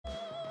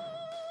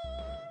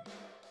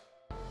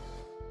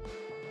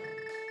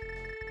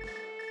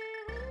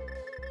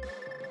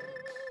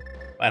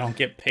I don't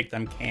get picked,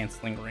 I'm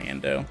canceling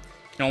rando.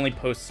 Can only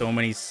post so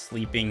many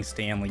sleeping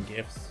Stanley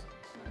gifs.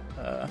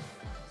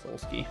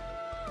 Solski.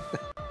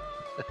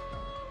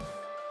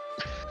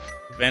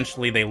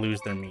 Eventually they lose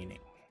their meaning.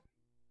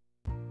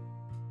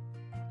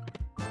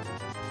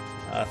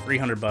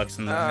 300 bucks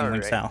in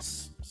Link's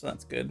house, so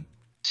that's good.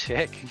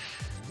 Check.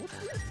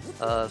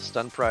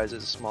 Stun prize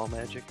is small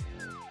magic.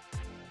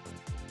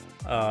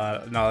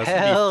 No, this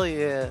Hell would be,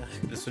 yeah.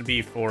 This would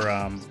be for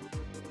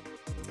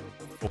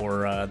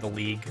the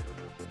league.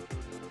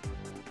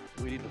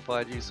 We need to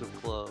find you some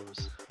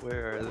clothes.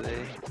 Where are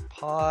they?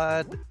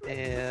 Pod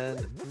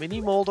and Mini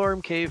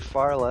Moldorm Cave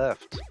far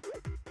left.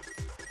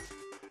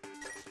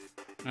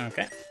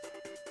 Okay.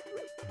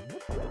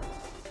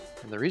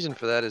 And the reason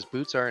for that is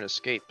boots are an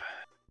escape.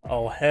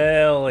 Oh,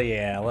 hell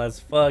yeah. Let's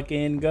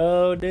fucking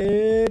go,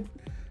 dude.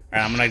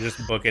 Alright, I'm gonna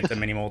just book it to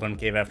Mini Moldorm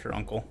Cave after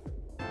Uncle.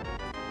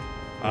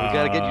 We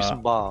gotta get you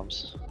some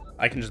bombs.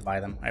 I can just buy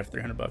them. I have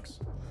 300 bucks.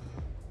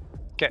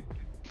 Okay.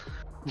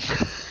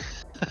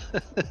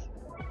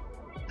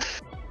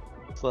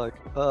 Fuck.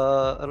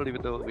 I don't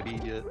even know what we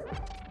need yet.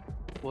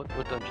 What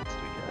dungeons do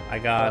we get? I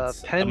got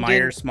a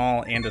Mire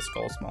Small and a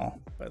Skull Small,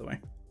 by the way.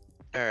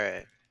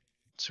 Alright.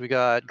 So we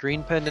got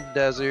Green Pendant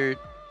Desert,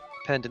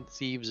 Pendant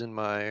Thieves and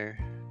Mire.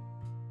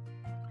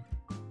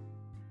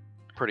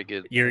 Pretty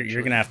good.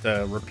 You're gonna have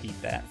to repeat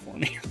that for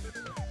me.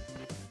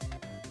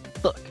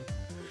 Look.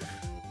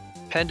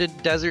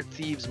 Pendant Desert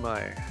Thieves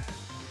Mire.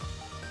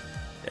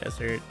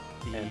 Desert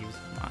Thieves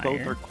Mire.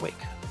 Both are Quake.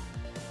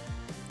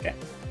 Okay.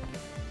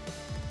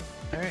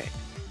 Alright.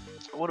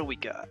 What do we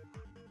got?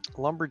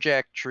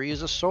 Lumberjack Tree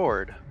is a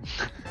sword.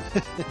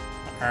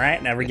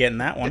 Alright, never getting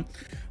that one.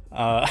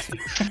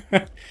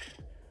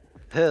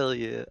 Hell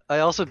yeah. I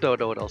also don't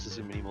know what else is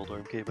in Mini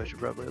Moldorm Cave. I should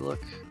probably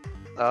look.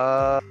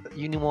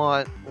 You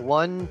want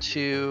 1,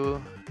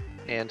 2,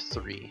 and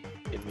 3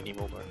 in Mini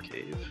Moldorm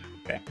Cave.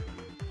 Okay.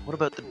 What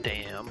about the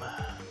dam?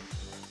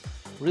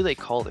 What do they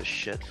call this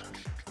shit?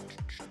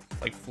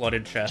 Like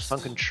flooded chest.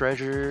 Sunken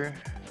treasure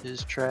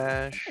is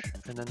trash,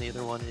 and then the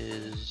other one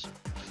is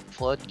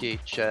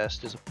floodgate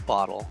chest is a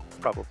bottle.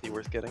 Probably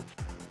worth getting.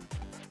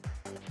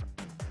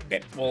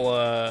 Okay,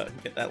 we'll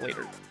get that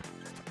later.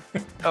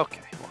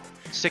 Okay. Well,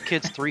 Sick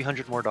Kid's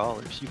 $300 more.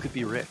 You could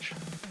be rich.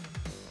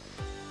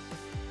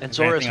 And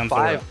Zora's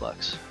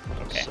 $5.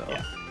 Okay. So.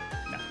 Yeah.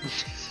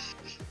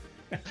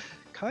 No.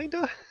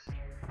 Kinda.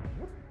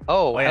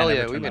 Oh, yeah, hell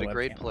yeah, we made a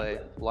great play.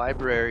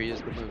 Library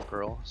is the move,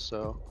 girl,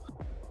 so...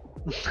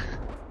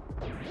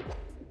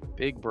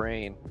 Big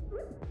brain.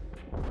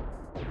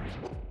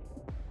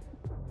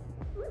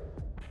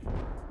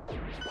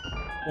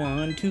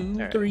 One,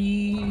 two,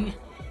 three.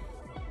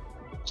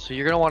 So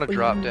you're gonna want to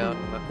drop down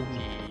the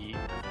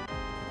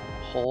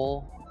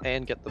hole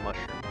and get the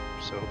mushroom.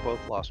 So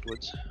both Lost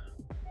Woods.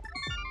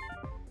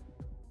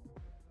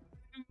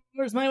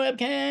 Where's my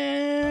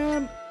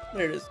webcam?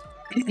 There it is.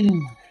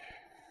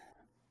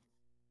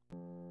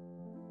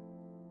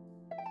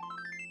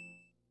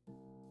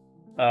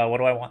 What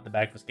do I want? The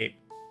back of escape?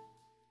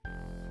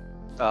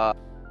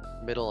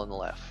 Middle and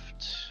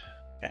left.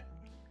 Okay.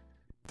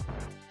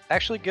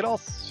 Actually, get all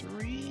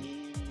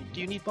 3.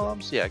 Do you need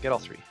bombs? Yeah, get all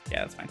 3.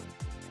 Yeah, that's fine.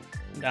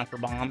 I'm down for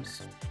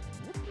bombs.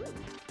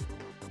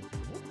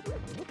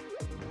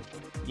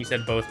 You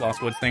said both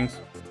Lost Woods things?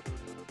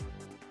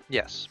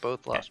 Yes,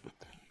 both Lost Woods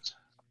things.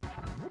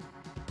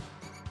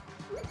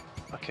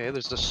 Okay,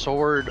 there's a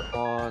sword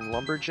on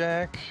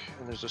Lumberjack,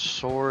 and there's a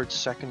sword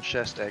second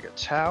chest Agate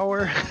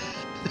Tower.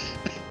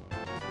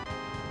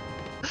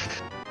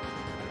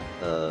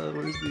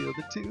 Where's the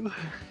other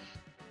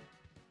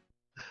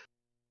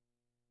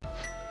 2?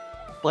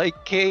 Light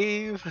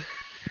Cave.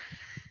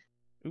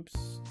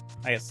 Oops.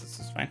 I guess this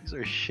is fine. These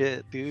are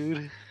shit,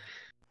 dude.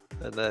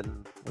 And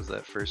then, was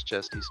that first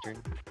chest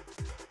Eastern?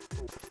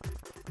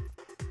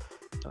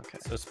 Okay.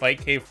 So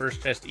Spike Cave,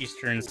 first chest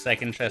Eastern,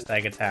 second chest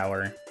Agate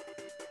Tower,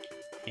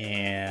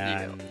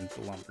 and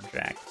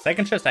Lumberjack.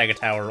 Second chest Agate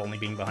Tower only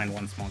being behind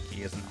one small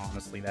key isn't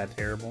honestly that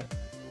terrible.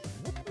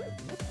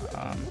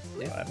 But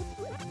is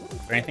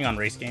there anything on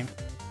race game?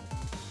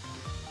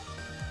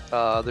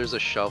 There's a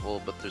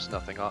shovel, but there's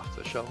nothing off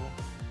the shovel.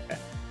 Okay.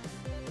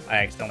 I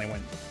accidentally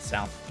went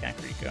south of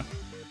Kakariko.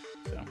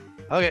 So.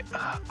 Okay,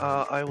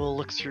 I will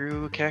look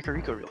through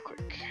Kakariko real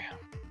quick.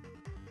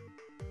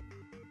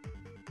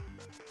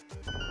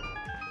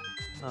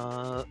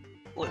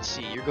 Let's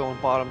see, you're going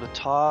bottom to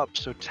top,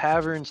 so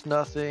Tavern's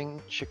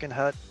nothing, Chicken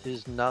Hut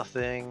is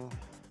nothing,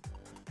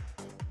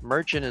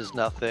 Merchant is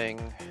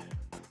nothing.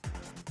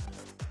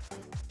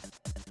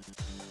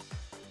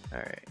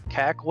 Alright,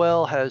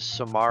 Cackwell has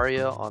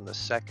Samaria on the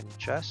second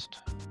chest.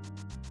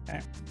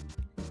 Okay.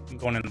 I'm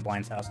going into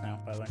Blind's house now,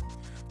 by the way.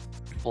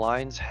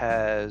 Blinds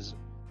has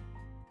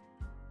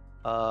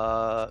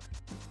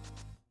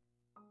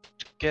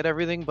get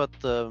everything but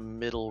the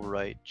middle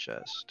right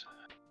chest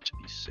to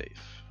be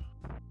safe.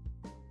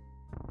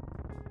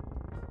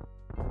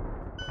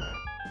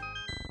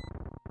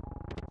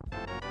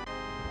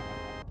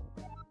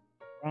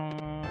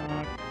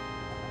 Rock.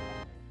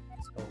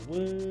 Let's go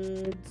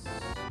woods.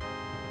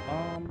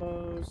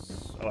 Bombos.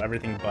 Oh,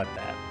 everything but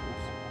that.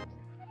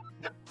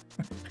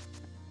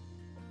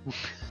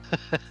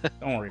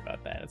 Don't worry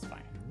about that, it's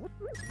fine.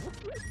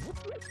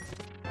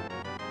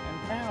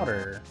 And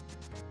powder.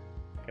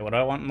 Okay, what do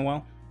I want in the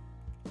well?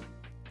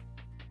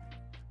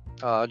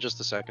 Just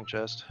the second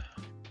chest.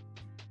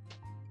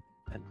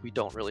 And we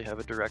don't really have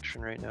a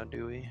direction right now,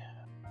 do we?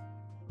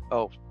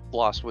 Oh,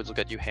 Lost Woods will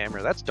get you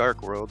hammer. That's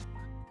Dark World.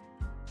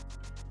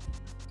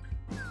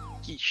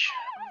 Yeesh.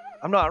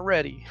 I'm not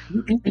ready.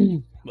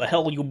 The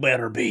hell you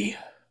better be.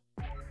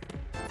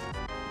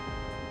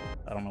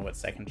 I don't know what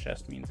second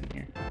chest means in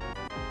here.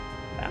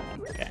 That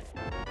one, okay.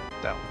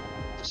 That one.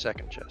 The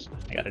second chest.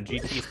 I got a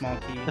GT small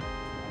key.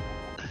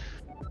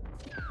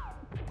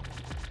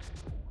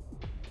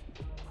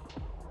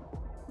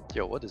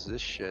 Yo, what is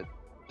this shit?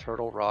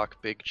 Turtle Rock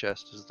Big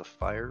Chest is the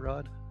fire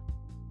rod?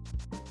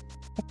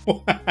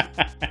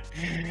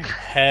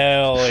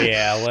 Hell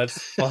yeah,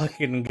 let's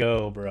fucking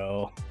go,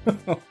 bro. Oh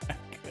my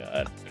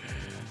god.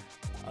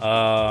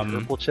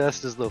 Purple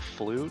chest is the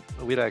flute?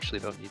 We actually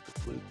don't need the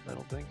flute, I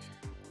don't think.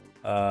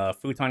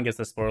 Futon gets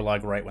the spore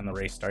log right when the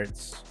race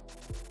starts.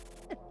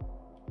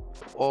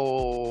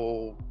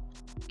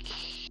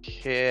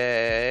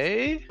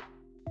 Okay.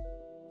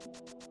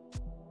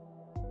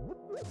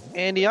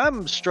 Andy,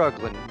 I'm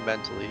struggling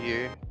mentally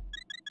here.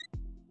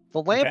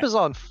 The lamp Okay. is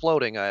on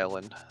floating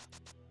island,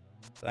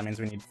 So that means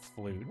we need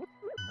flute.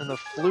 and the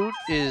flute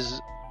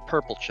is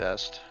purple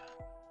chest.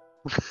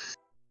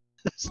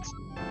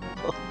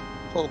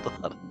 Hold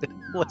on,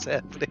 what's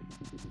happening?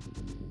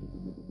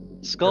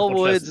 Skull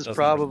Purple Woods chest is doesn't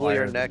probably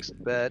our require- next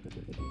bet.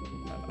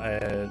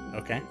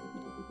 Okay.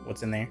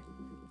 What's in there?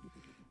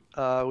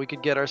 We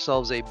could get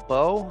ourselves a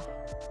bow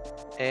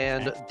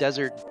and Okay.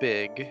 Desert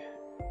Big.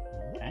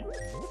 Okay.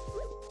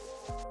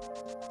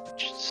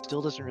 Which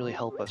still doesn't really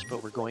help us,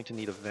 but we're going to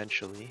need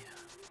eventually.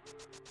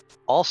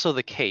 Also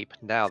the cape.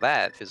 Now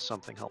that is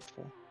something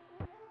helpful.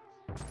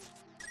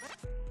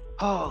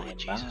 Holy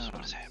Jesus,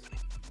 what is happening?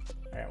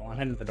 Alright, well I'm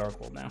heading to the Dark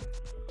World now.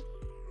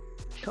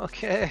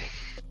 Okay.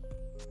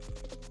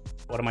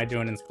 What am I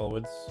doing in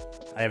Skullwoods?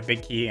 I have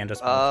big key and a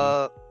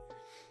small key.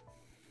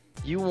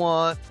 You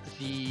want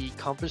the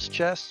compass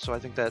chest, so I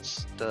think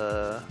that's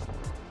the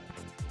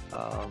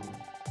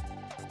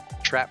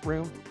trap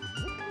room.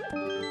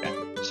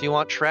 Okay. So you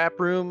want trap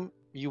room,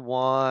 you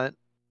want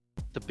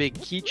the big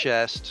key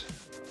chest,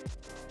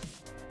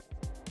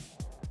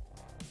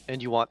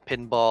 and you want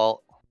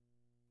pinball,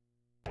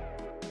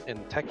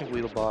 and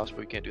technically the boss, but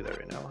we can't do that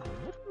right now.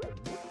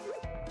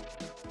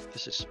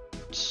 This is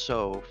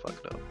so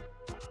fucked up.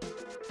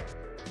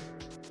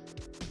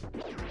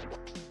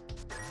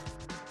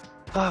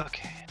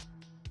 Okay.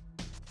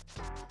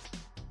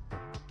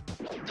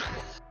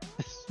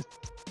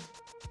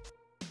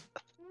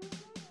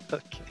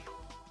 Okay.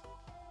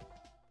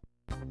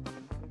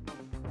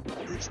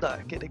 It's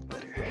not getting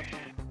better.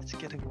 It's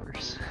getting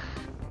worse.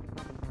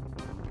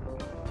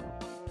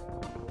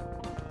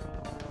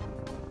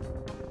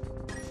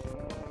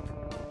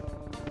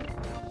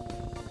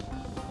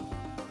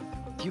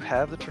 Do you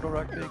have the Turtle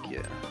Rock Big?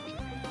 Yeah.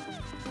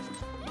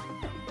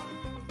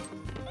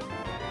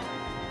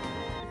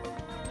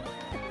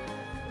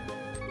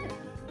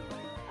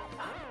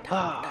 Okay.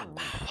 Ah,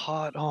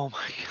 pod. Oh my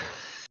god.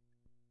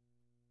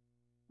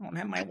 I don't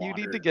have my water. You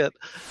need to get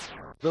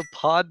the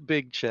pod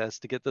big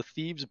chest to get the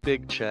thieves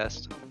big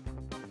chest,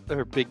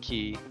 or big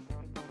key,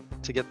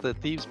 to get the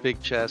thieves big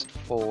chest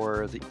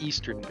for the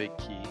eastern big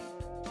key.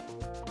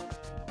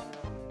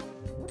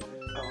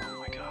 Oh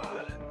my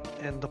god.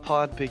 And the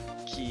pod big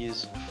key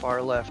is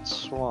far left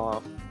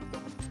swamp.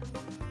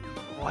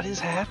 What is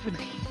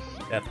happening?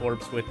 Death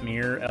Orbs with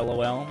mirror,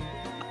 lol.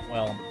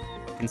 Well,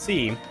 you can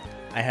see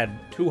I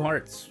had 2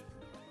 hearts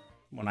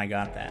when I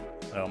got that,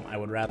 so I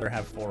would rather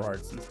have 4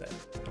 hearts instead.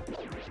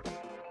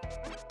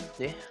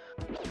 Yeah.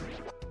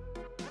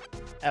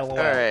 LOL.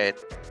 Alright.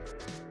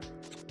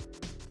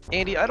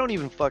 Andy, I don't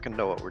even fucking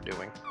know what we're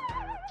doing.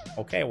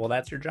 Okay, well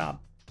that's your job.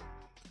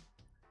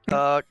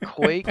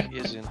 Quake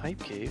is in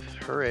Hype Cave.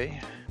 Hooray.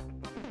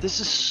 This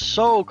is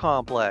so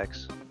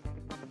complex.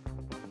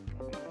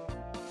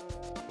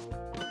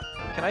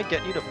 Can I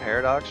get you to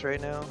Paradox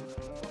right now?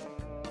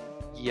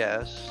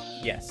 Yes.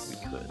 Yes. We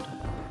could.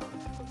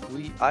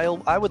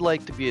 I would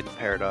like to be at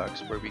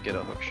Paradox where we get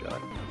a hook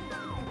shot.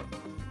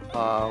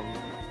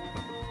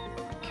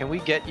 Can we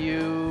get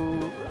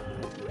you?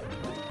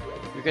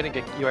 You're gonna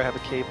get. You have a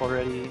cape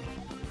already.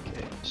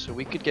 Okay, so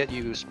we could get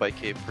you Spike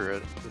Cape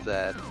for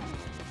that.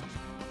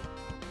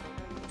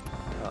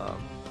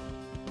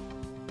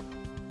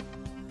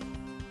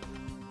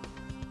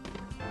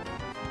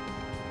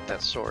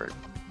 That sword.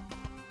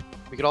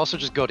 We could also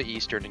just go to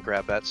Eastern and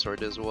grab that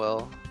sword as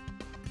well.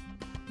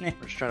 Eh.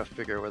 We're just trying to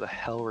figure out where the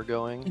hell we're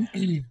going.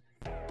 I'm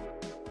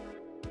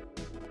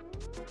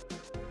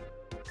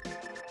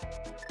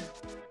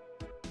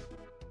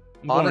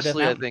going to Death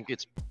Honestly, I Mountain.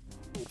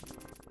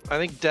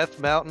 think Death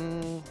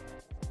Mountain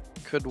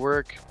could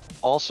work.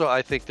 Also,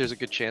 I think there's a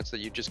good chance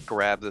that you just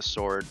grab the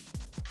sword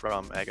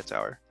from Aga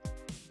Tower.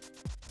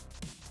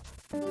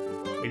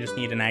 We just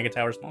need an Aga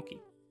Tower small key.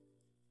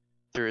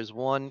 There is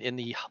one in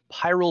the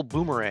Pyral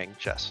Boomerang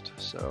chest,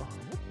 so...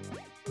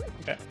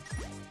 Okay.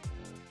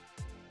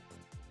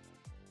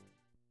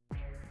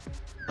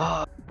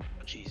 Oh,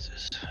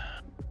 Jesus.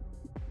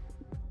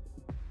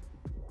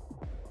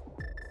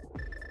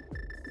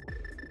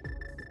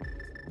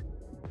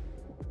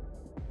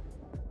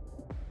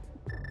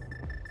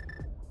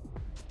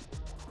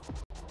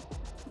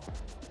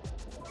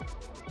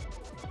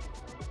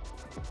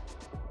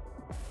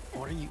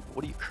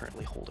 What are you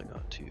currently holding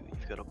on to?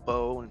 You've got a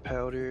bow and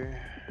powder.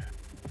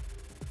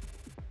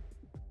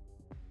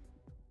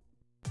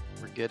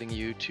 We're getting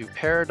you to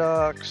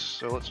Paradox,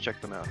 so let's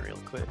check them out real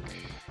quick.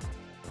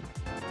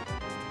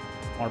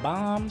 More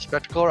bombs.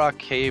 Spectacle Rock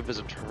Cave is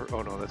a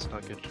oh no, that's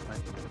not good.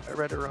 I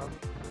read it wrong.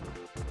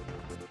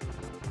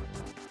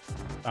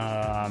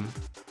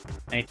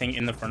 Anything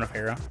in the front of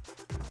Hera?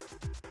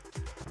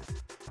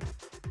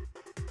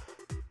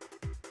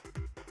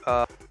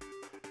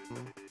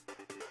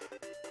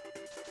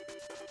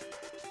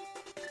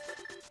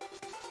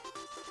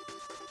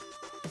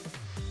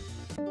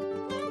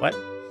 What?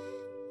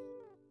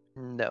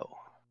 No.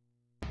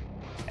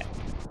 Okay.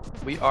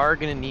 We are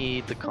gonna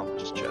need the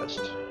compass chest.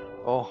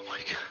 Oh my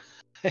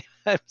god.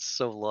 I'm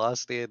so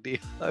lost, Andy.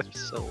 I'm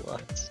so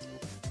lost.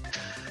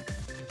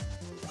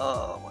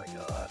 Oh my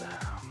god.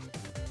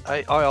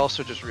 I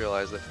also just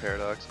realized that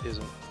Paradox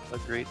isn't a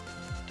great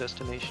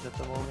destination at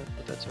the moment,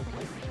 but that's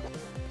okay.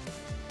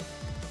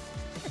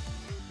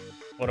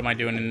 What am I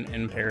doing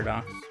in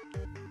Paradox?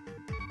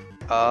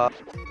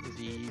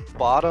 The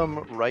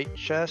bottom right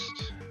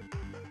chest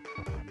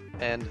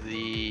and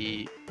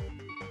the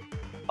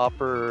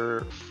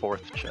upper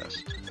fourth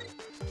chest.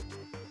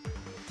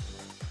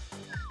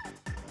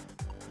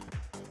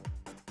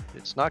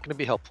 It's not going to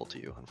be helpful to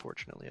you,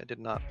 unfortunately. I did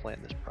not plan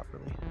this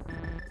properly.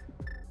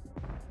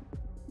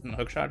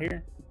 Hookshot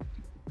here?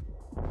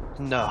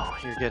 No,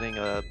 you're getting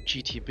a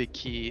GT big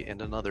key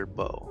and another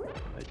bow.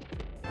 I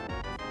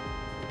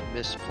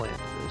misplanned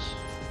this.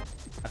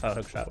 I thought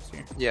Hookshot was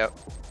here. Yeah.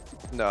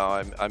 No,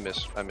 I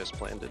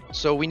misplanned it.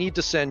 So we need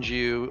to send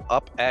you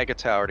up Aga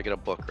Tower to get a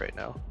book right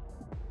now.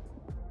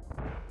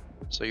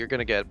 So you're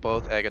gonna get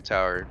both Aga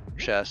Tower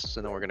chests,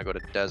 and then we're gonna go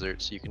to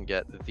Desert so you can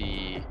get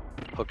the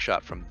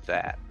hookshot from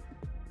that.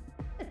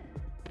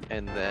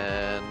 And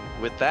then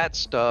with that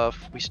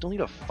stuff, we still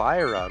need a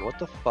fire rod. What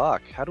the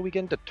fuck? How do we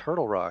get into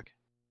Turtle Rock?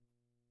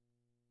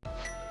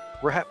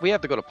 We have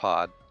to go to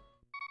Pod.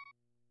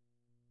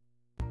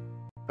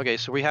 Okay,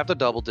 so we have to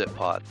double dip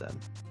Pod then.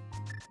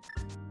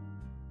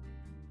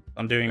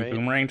 I'm doing Right.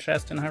 Boomerang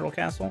chest in Hyrule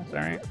Castle. Is that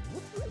right? Is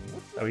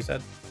that what we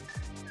said?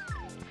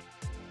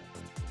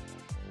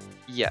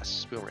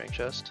 Yes, boomerang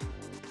chest.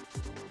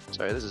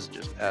 Sorry, this is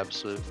just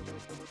absolute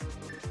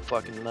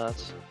fucking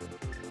nuts.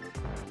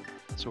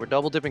 So we're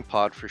double dipping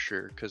Pod for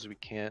sure, because we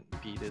can't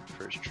beat it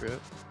first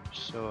trip.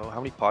 So how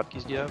many Pod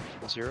keys do you have?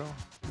 0?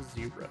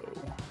 0.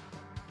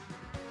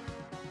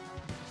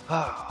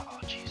 Oh,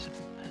 jeez.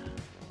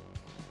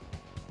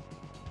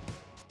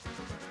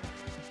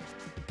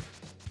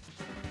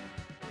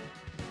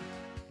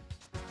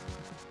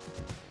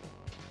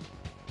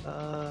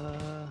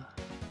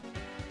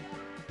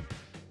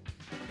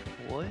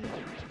 What?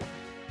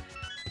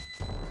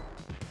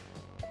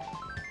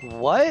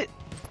 What?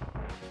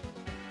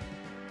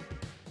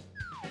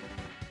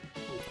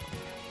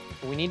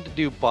 We need to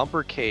do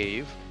Bumper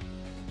Cave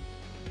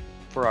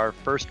for our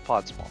first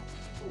Pod Small.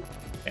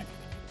 Okay.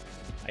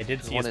 I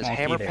did see One a is small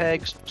Hammer key there.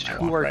 Pegs, I 2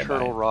 walked are right by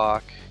Turtle it.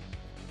 Rock.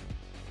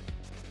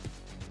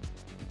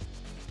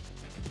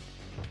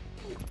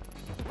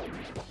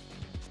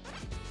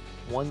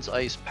 One's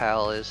Ice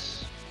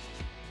Palace.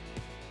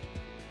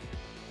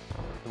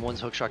 And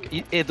one's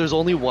Hookshot. There's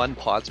only one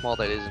Pod Small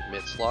that isn't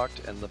mitts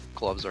locked, and the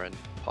gloves are in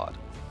Pod.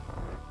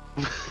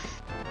 Do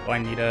I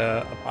need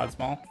a pod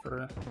small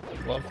for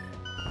the glove?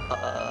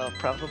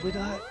 Probably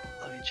not.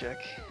 Let me check.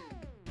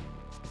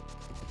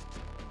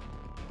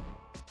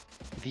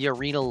 The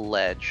arena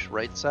ledge,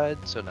 right side,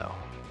 so no.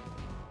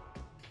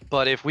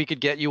 But if we could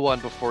get you one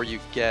before you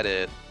get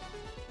it,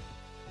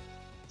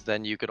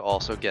 then you could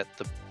also get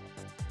the...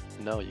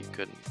 No, you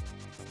couldn't.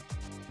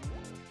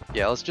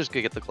 Yeah, let's just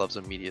go get the gloves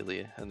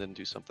immediately and then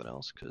do something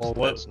else, because Well,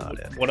 that's not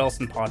it. what else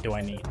in pod do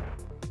I need?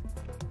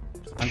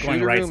 I'm going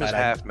Shooter right room is side.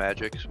 half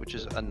magic, which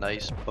is a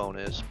nice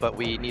bonus, but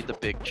we need the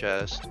big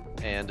chest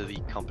and the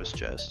compass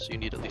chest, so you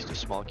need at least a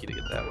small key to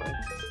get that way.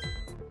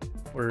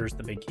 Where's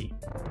the big key?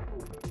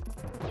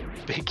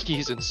 Big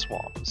keys in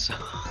swamp, so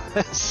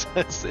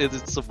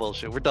it's some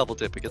bullshit. We're double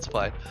dipping, it's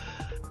fine.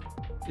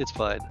 It's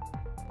fine.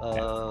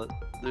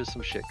 There's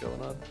some shit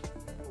going on.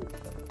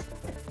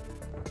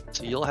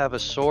 So you'll have a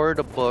sword,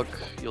 a book,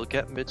 you'll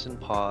get mitts and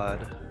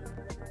pod.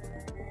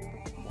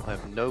 We'll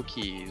have no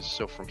keys,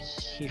 so from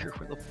here,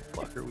 where the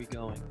fuck are we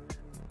going?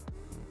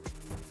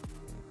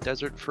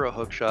 Desert for a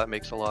hookshot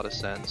makes a lot of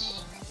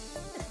sense.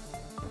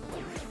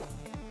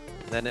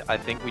 Then I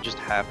think we just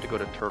have to go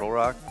to Turtle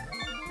Rock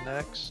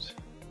next.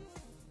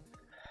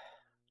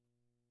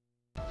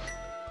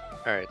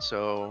 Alright,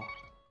 so...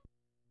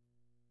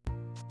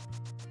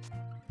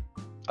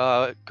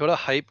 go to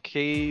Hype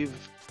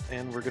Cave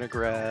and we're gonna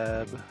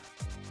grab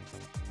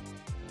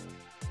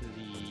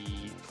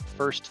the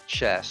first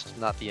chest,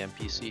 not the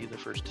NPC, the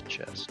first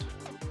chest.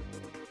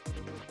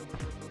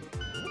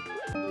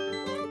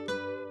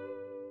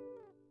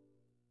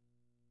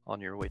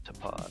 On your way to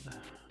pod.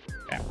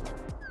 Okay.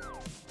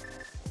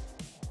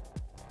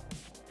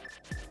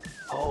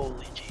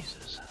 Holy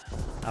Jesus.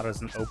 How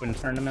does an open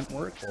tournament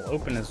work? Well,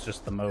 open is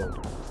just the mode.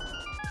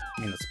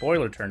 I mean, the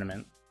spoiler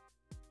tournament.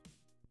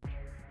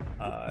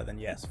 Then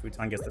yes,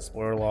 Futon gets the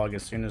spoiler log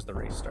as soon as the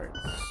race starts.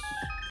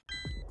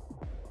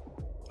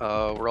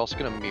 We're also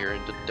gonna mirror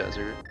into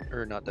desert,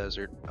 or not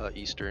desert,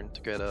 eastern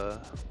to get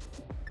a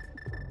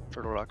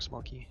Turtle Rock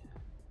small key.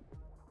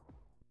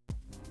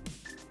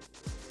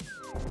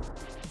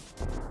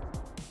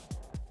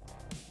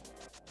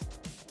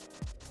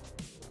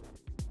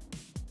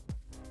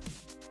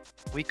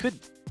 We could.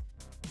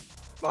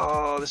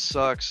 Oh, this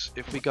sucks.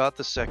 If we got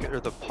the second or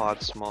the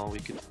pod small, we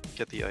could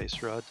get the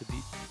ice rod to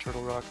beat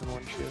Turtle Rock in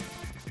one trip.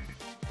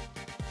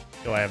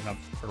 Do I have enough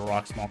Turtle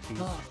Rock small keys?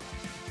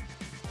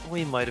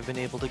 We might have been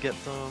able to get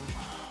them.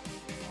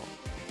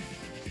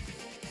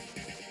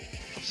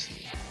 Let's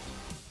see.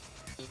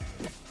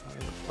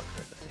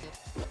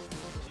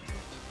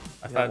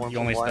 I thought you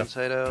only stuff.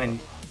 I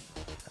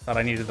thought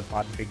I needed the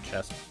pod big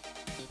chest.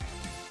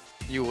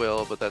 You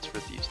will, but that's for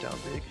Thieves Town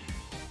big.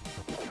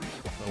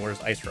 So where's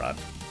Ice Rod?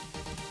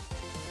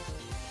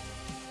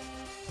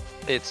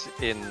 It's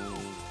in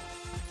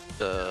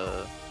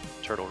the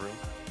turtle room.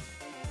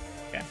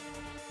 Okay.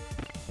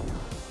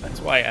 That's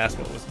why I asked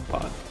what was in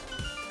pod.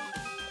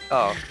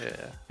 Oh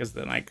yeah. Because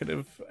then I could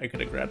have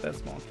grabbed that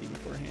small key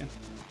beforehand.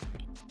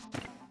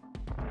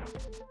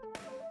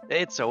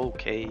 It's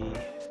okay.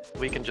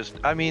 We can just.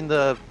 I mean,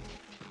 the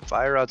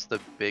fire rod's the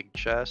big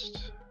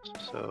chest,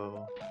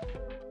 so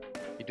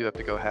you do have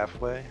to go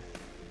halfway.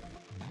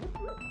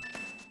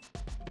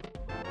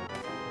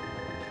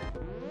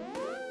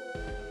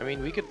 I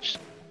mean, we could just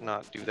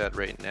not do that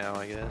right now,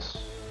 I guess.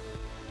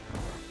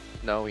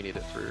 No, we need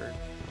it for...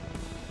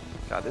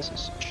 God, this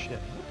is some shit.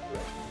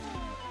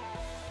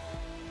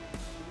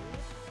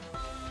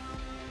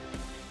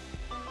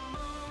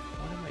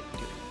 What am I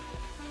doing?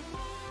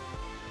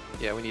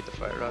 Yeah, we need the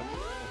fire rod.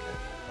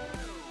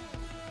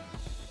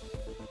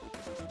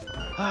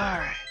 Okay.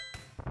 Alright.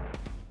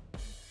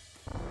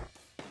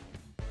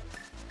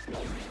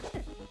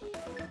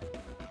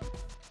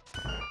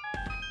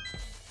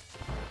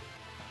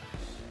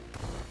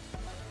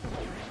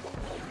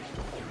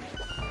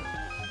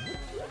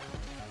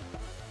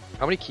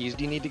 How many keys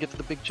do you need to get to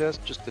the big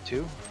chest? Just the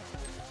 2?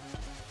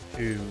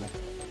 2.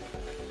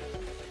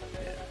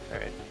 Yeah,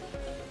 alright.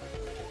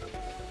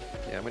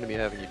 Yeah, I'm gonna be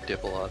having you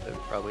dip a lot that we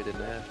probably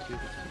didn't have to.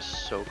 This is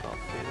so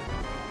complicated.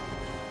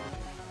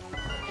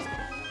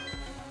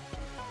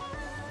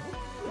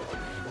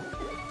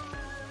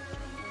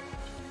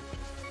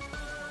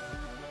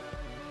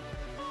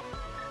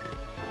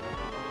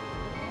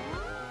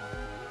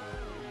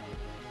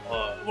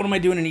 What am I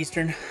doing in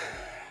Eastern?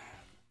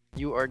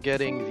 You are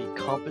getting the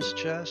compass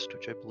chest,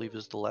 which I believe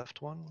is the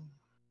left one.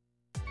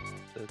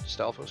 The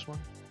Stalfos one.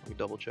 Let me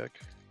double check.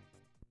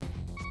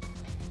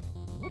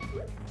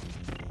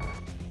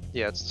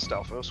 Yeah, it's the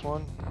Stalfos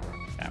one.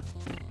 Yeah.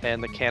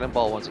 And the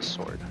cannonball one's a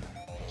sword.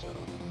 So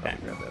Okay. I'll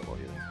grab that while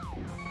you're there.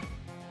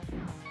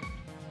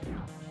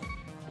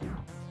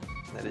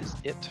 That is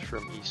it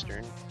from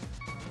Eastern.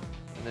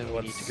 And then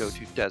we need to go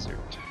to Desert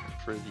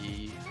for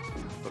the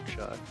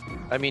hookshot.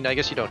 I mean, I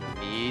guess you don't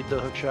need the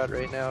hookshot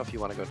right now if you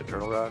want to go to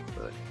Turtle Rock,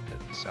 but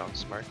it sounds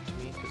smart to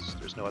me because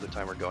there's no other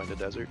time we're going to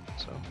Desert,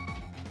 so.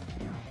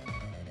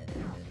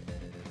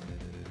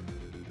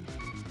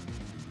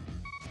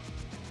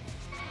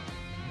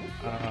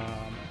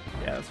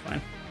 Yeah, that's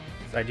fine.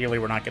 'Cause ideally,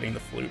 we're not getting the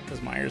flute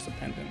because Myers a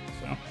pendant,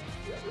 so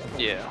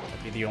Yeah.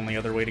 that'd be the only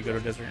other way to go to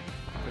Desert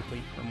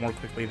quickly, or more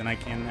quickly than I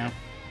can now.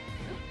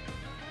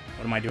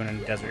 What am I doing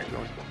in Desert?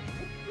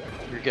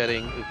 You're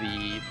getting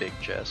the big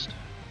chest.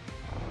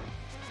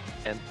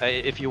 And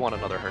if you want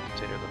another heart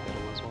container, the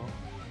middle as well.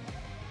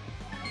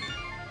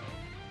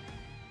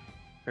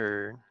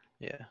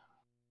 Yeah.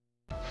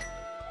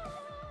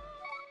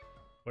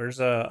 Where's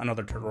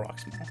another Turtle Rock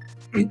small?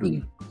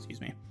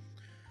 Excuse me.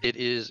 It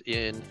is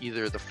in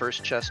either the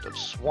first chest of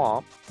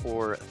Swamp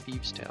or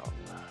Thieves Town.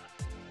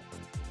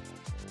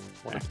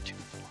 One of the two.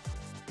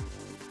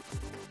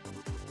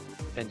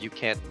 And you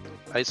can't.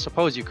 I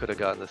suppose you could have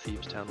gotten the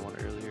Thieves Town one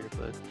earlier,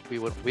 but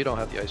we don't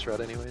have the ice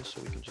rod anyways,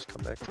 so we can just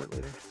come back to it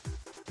later.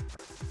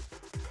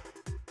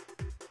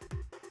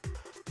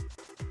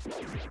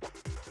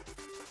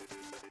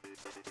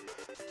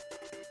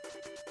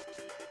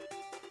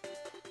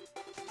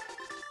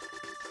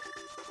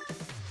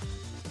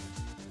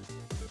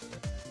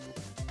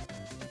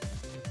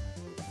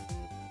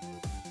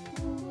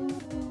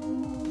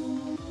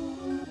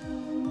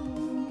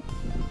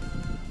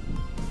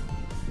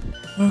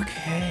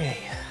 Okay.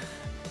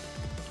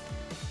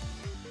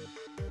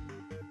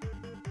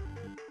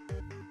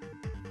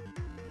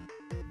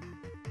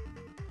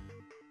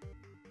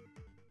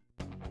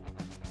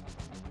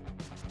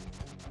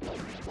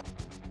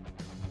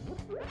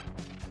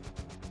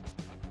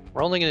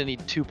 We're only gonna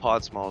need 2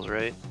 pod smalls,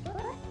 right?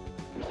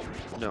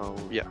 No,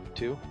 yeah,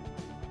 2.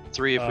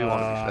 3 if we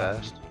want to be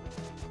fast.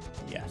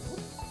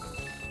 Yes.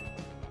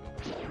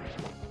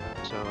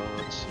 So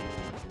let's see.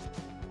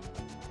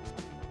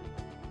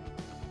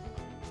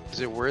 Is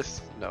it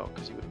worth? No,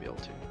 because you wouldn't be able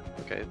to.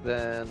 Okay,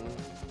 then.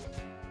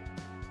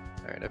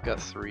 Alright, I've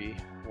got 3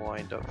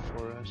 lined up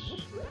for us.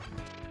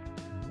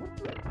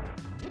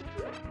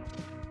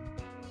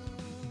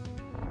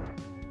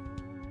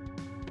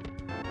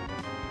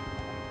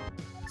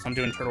 So I'm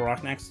doing Turtle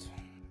Rock next. Is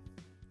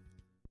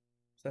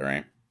that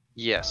right?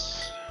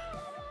 Yes.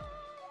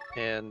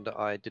 And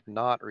I did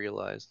not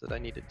realize that I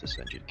needed to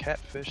send you to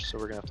Catfish, so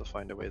we're gonna have to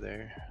find a way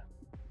there.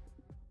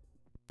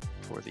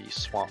 For the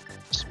Swamp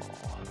Small.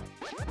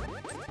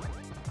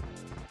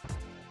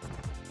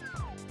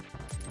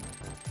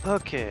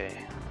 Okay.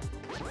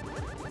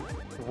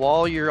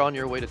 While you're on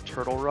your way to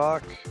Turtle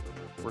Rock,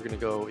 we're gonna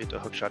go into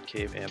Hookshot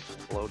Cave and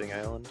Floating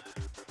Island.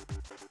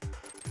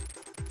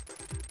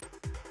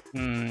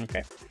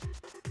 Okay.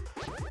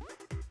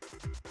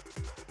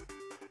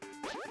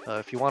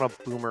 If you want a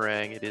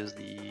boomerang, it is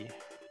the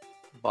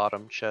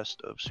bottom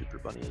chest of Super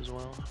Bunny as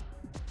well.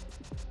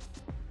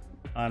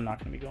 I'm not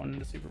going to be going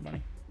into Super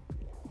Bunny.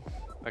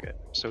 Okay,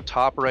 so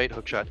top right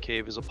Hookshot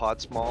Cave is a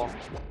pod small.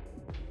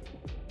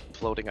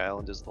 Floating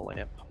Island is the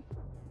lamp.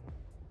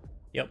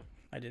 Yep,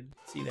 I did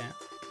see that.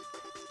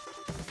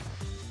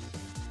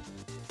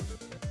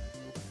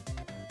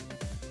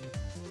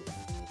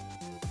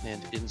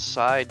 And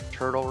inside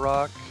Turtle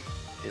Rock,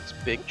 it's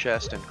Big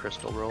Chest and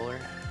Crystal Roller.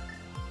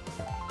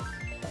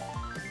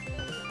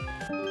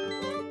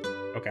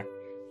 Okay.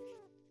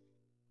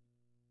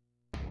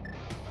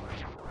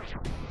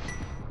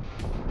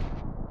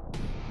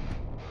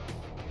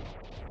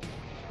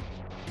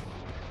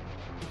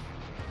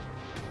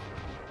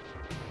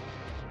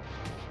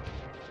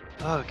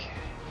 Okay.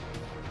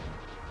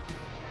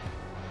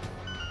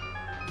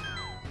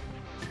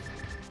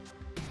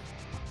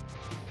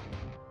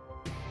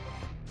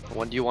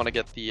 When do you want to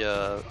get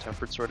the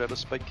Tempered Sword out of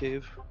Spike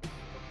Cave?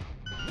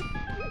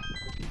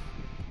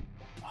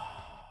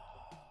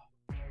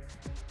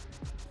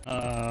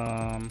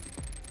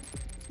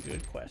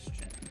 Good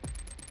question.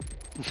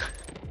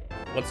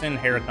 What's in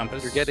Hera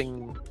Compass? You're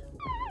getting...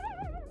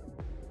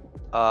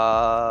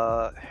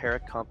 Hera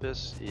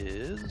Compass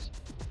is...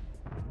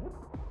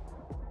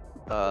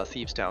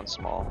 Thieves Town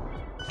Small,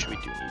 which we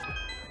do need.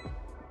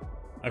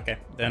 Okay,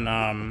 then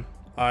I'll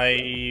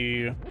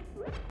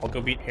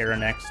go beat Hera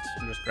next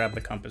and just grab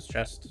the compass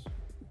chest.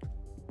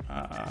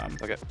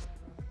 Okay.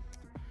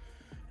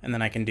 And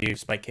then I can do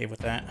Spike Cave with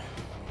that.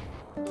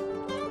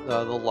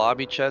 The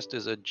lobby chest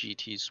is a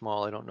GT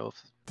small. I don't know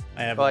if...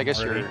 I have. Well, I guess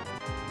already. you're...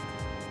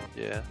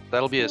 Yeah,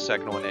 that'll be a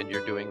second one, and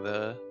you're doing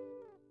the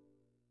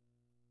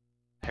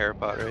Hera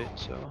pot, right?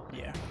 So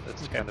Yeah.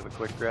 that's Okay. kind of a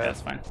quick grab.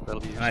 That's fine.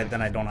 That'll be. And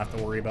then I don't have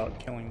to worry about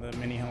killing the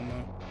mini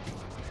Helmo.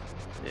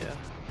 Yeah.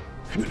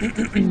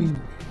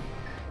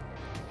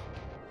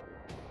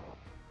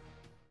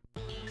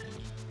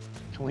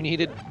 We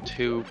needed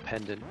 2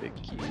 pendant big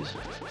keys.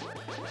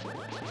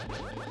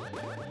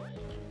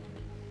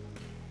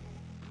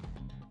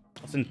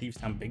 What's in Thieves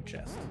Town Big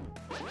Chest?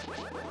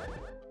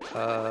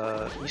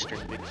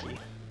 Eastern big key.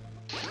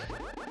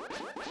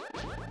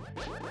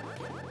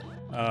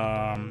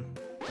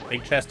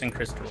 Big Chest and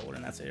Crystal Roller,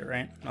 and that's it,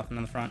 right? Nothing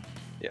in the front.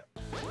 Yeah,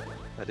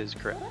 that is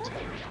correct.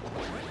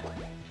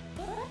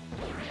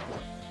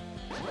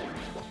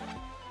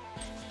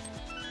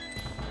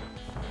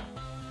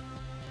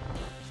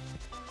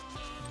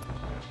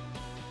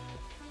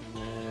 And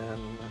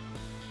then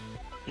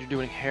you're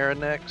doing Hera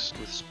next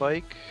with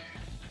Spike.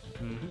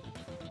 Mm-hmm.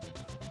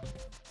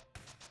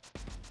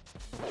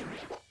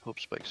 Hope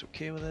Spike's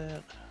okay with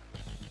that.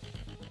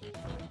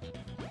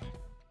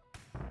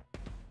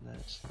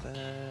 That's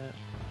that.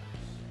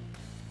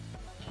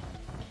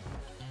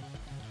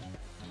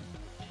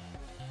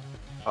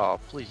 Oh,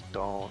 please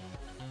don't.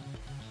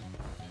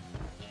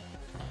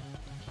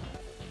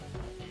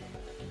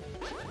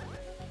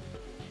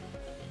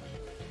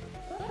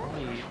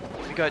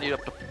 We got you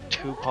up to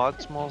 2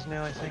 pod smalls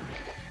now, I think.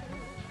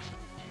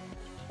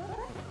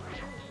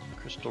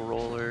 Crystal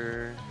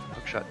Roller,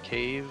 Hookshot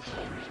Cave.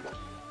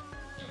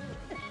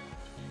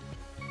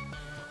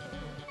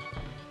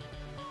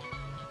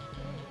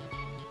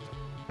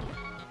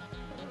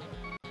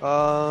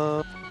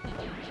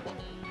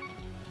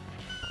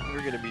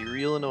 We're gonna be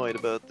real annoyed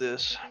about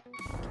this.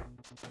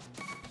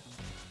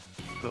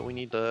 But we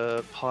need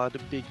a pod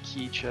big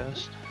key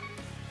chest.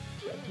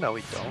 No,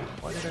 we don't.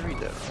 Why did I read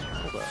that?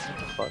 Hold on, what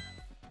the fuck?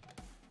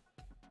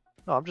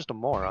 No, I'm just a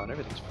moron.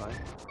 Everything's fine.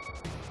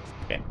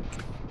 Okay.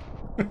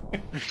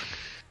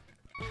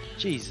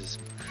 Jesus.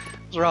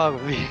 What's wrong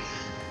with me?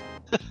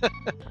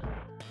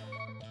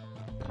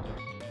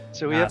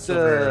 So we have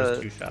Silvera's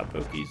to... 2 shot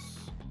pokies.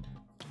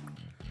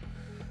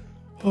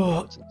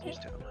 What's in Thieves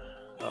Town?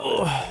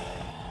 Oh,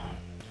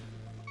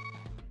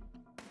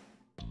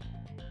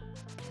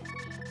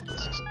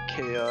 this is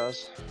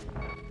chaos.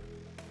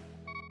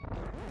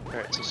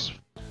 Alright, so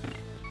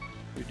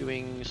you're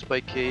doing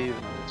Spike Cave,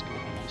 and it's gonna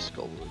be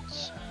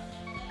Skullwoods.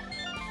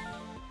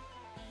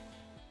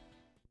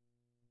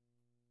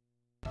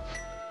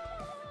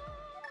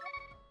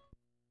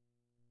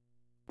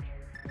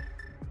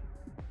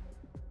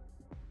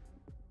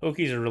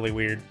 Pokies are really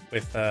weird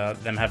with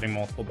them having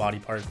multiple body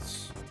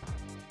parts.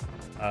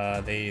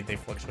 They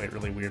fluctuate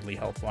really weirdly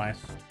health-wise.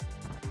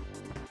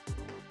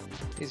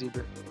 Hey,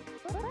 Zebra.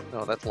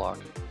 No, that's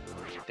Locke.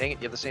 Dang it,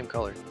 you have the same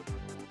color.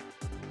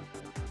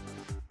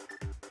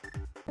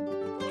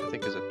 I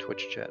think there's a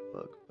Twitch chat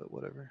bug, but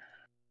whatever.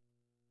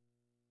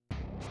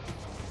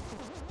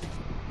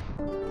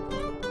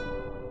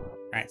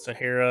 Alright, so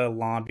Hera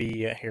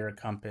Lobby, Hera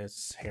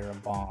Compass, Hera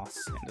Boss,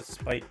 and the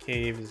Spike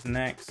Cave is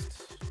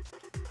next.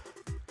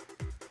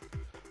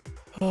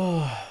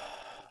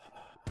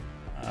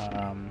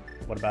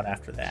 What about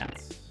after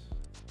that?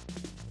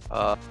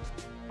 I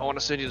want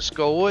to send you to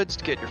Skullwoods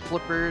to get your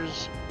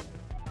flippers,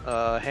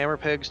 hammer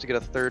pegs to get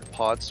a third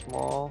pod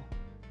small,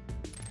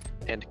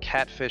 and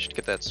catfish to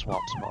get that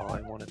swamp small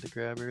I wanted to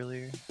grab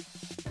earlier.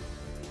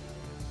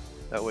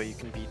 That way you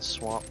can beat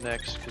swamp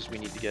next, because we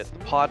need to get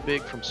the pod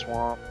big from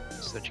swamp,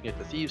 so that you get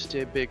the thieves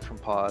big from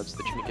pods, so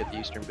that you can get the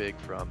eastern big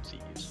from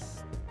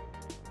thieves.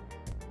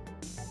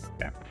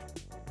 Okay.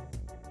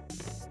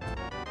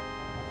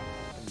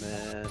 And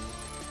then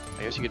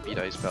I guess you could beat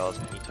ice palace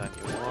anytime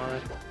you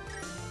want.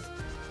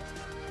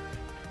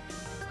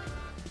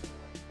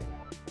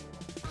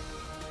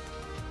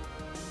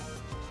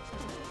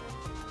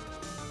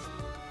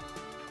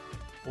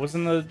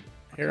 Wasn't the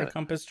Hera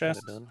Compass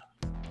chest?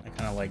 I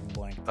kind of like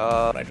blanked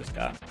on what I just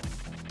got.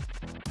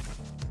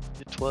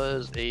 It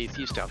was a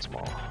Thieves Town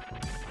small.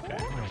 Okay.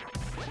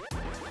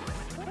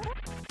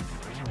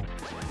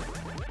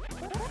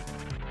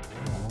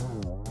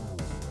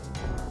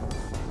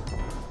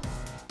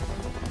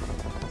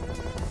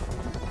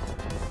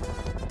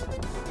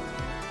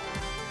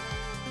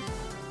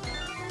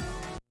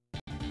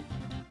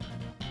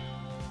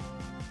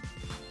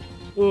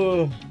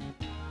 Ugh.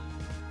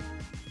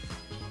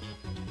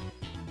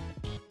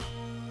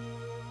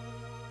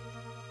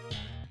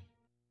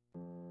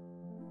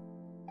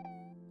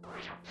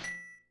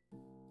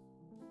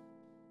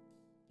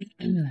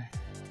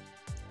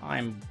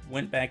 I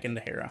went back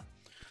into Hera.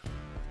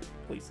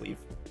 Please leave.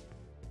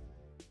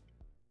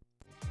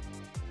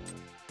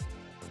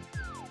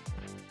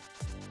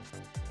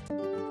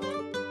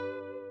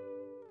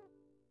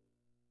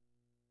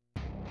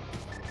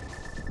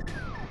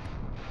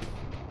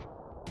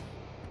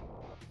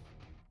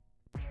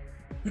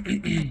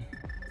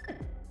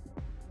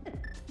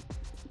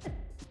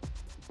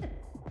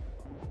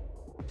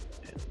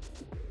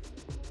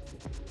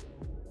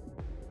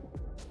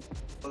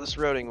 Well, this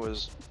routing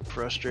was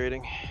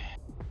frustrating.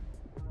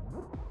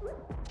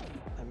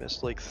 I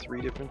missed like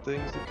 3 different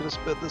things that could have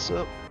sped this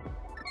up.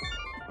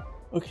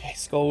 Okay,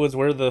 Skullwoods,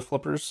 where are the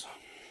flippers?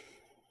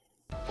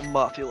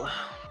 Mothula.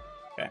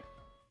 Okay.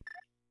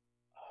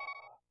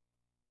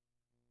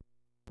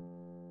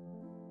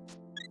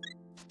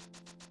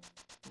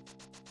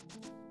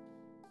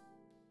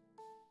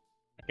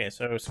 Okay,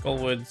 so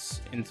Skullwoods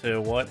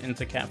into what?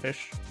 Into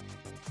Catfish?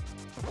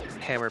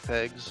 Hammer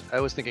pegs. I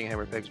was thinking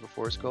hammer pegs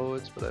before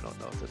Skullwoods, but I don't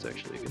know if that's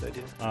actually a good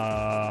idea.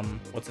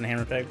 What's in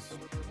Hammer Pegs?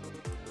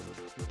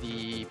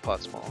 The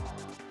pot small.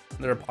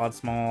 They're a pod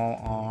small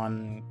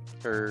on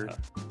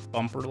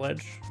Bumper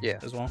Ledge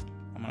as well.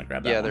 I'm gonna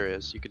grab that one. There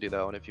is. You could do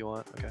that one if you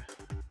want. Okay.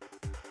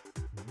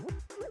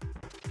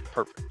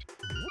 Perfect.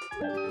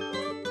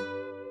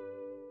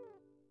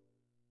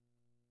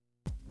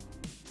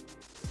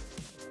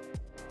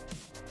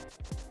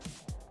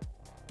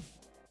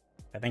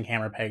 I think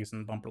Hammer Pegs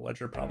and Bumper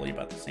Ledge are probably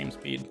about the same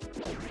speed.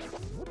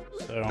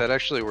 So that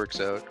actually works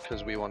out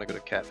because we want to go to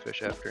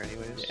Catfish after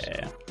anyways.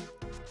 Yeah.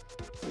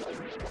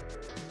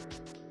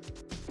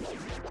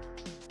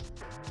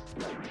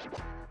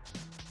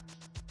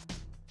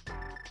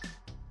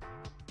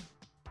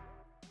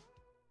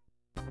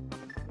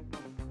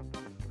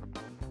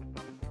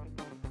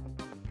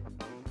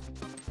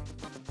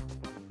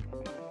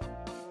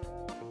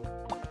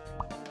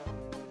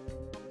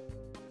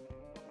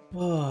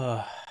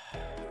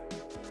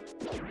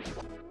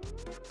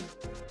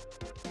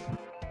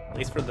 At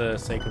least for the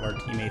sake of our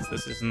teammates,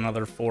 this is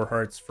another 4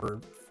 hearts for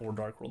 4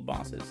 Dark World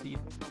bosses.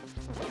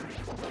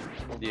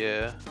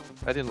 Yeah,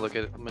 I didn't look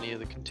at many of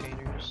the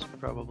containers.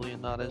 Probably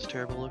in not as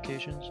terrible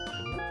locations.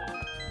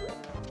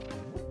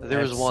 There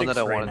was one that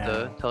I wanted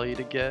to tell you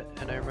to get,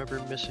 and I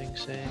remember missing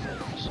saying it.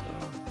 So.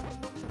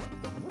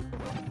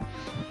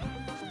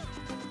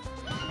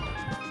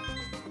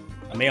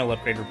 A mail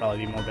upgrade would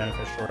probably be more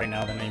beneficial right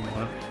now than any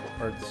more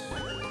hearts.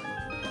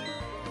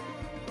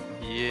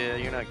 Yeah,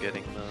 you're not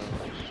getting those.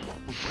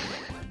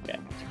 Okay.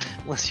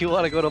 Unless you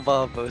want to go to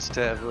Bombo's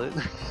tablet.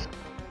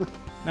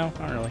 No,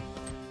 not really.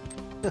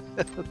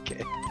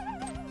 Okay.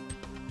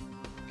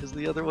 Because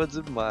the other one's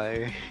in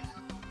my.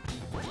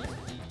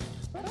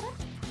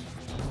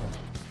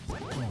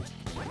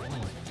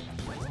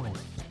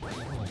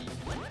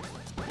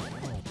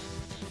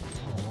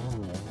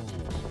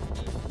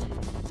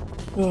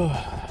 Oh,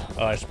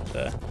 I should put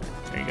the.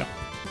 There you go.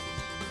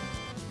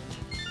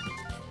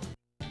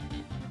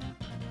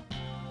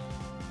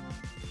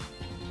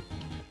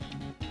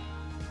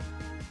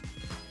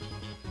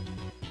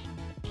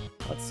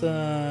 Let's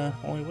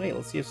wait,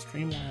 let's see if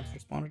Streamlabs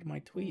responded to my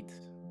tweet.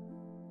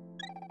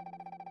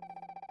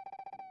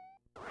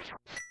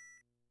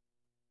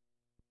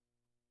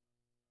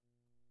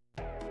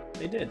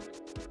 They did.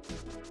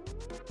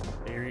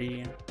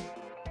 Very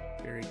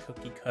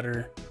cookie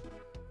cutter.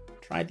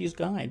 Try these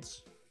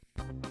guides.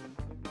 And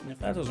if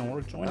that doesn't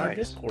work, join our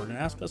Discord and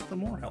ask us for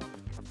more help.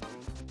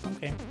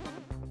 Okay.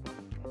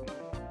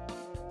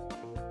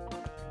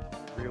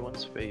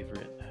 Everyone's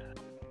favorite.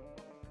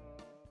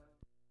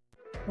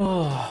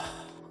 Oh,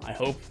 I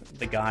hope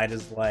the guide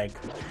is like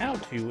how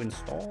to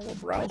install a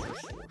browser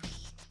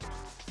source.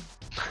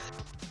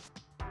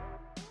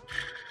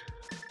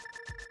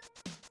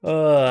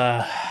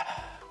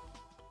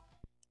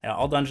 Yeah,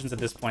 all dungeons at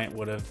this point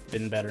would have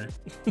been better.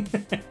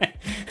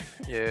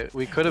 Yeah,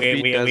 we could have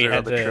beat Desert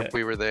on the trip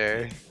we were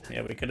there.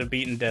 Yeah, we could have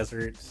beaten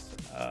Desert.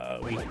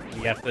 We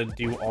have to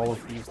do all of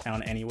Thieves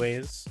Town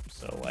anyways,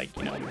 so like,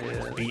 you know, we're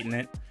just beating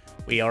it.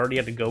 We already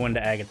had to go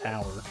into Aga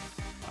Tower.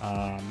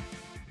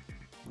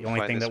 The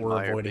only thing that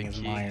we're avoiding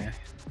is Meyer.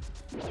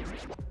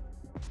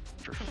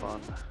 For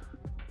fun.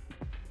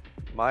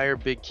 Meyer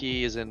Big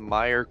Key is in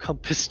Meyer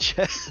Compass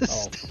Chest.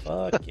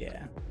 Oh, fuck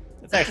yeah.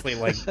 It's actually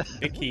like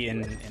Big Key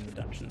in the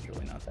dungeon's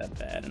really not that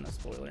bad in a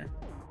spoiler.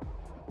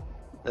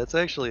 That's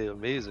actually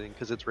amazing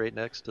because it's right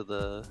next to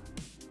the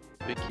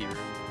Big Key room.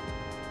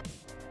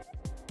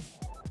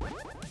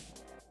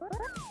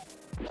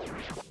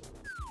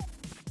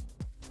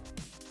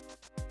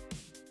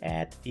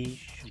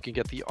 Catfish. You can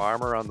get the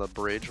armor on the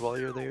bridge while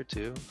you're there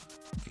too.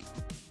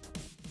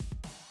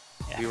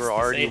 Yes, we were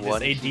already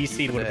one AD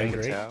seed would have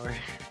been great. Tower.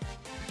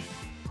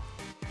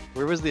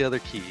 Where was the other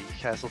key?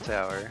 Castle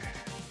Tower.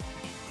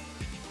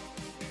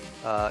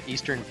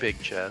 Eastern Big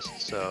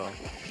Chest, so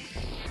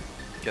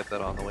get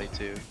that on the way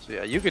too. So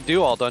yeah, you could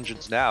do all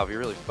dungeons now if you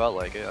really felt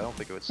like it. I don't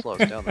think it would slow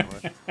us down that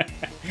much.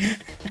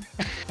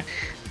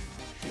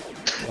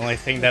 The only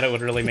thing that it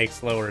would really make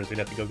slower is we'd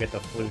have to go get the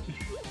flute.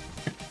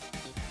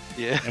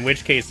 Yeah. In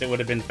which case it would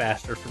have been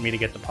faster for me to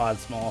get the pod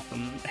small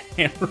from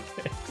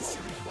Hammerfix.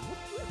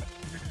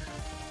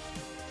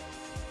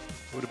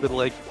 It would have been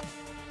like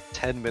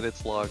 10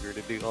 minutes longer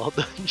to do all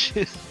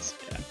dungeons.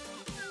 Yeah.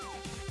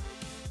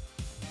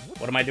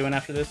 What am I doing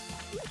after this?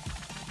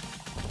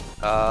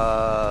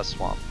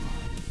 Swamp.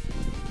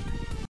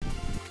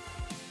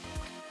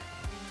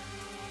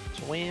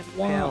 Swamp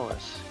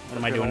Palace. What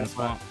am I doing in the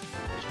swamp?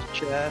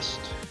 Chest.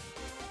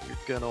 You're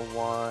gonna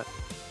want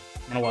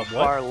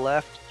far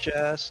left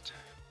chest.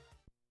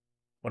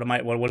 What am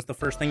I? What's the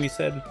first thing you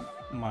said?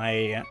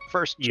 My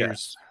first ears.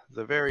 Chest.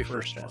 The very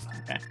first chest. one.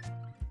 Okay.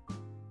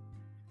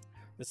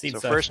 The seed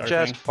so first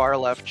chest, far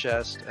left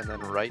chest, and then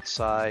right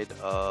side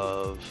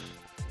of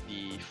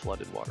the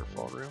flooded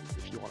waterfall room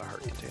if you want a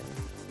heart container.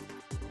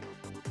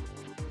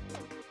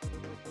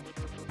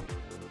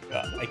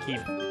 I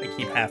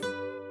keep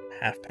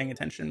half paying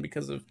attention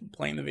because of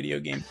playing the video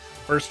game.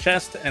 First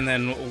chest, and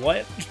then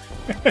what?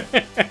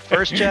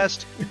 First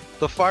chest,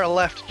 the far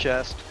left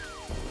chest.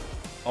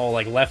 Oh,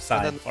 like left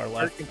side, far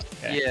left.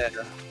 Okay. Yeah,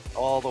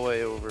 all the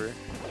way over.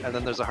 And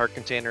then there's a heart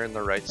container in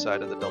the right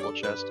side of the double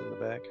chest in the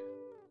back.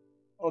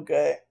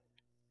 Okay.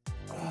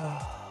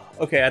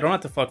 Okay, I don't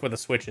have to fuck with the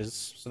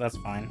switches, so that's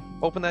fine.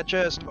 Open that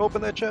chest!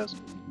 Open that chest!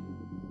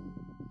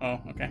 Oh,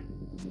 okay.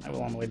 I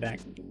will on the way back.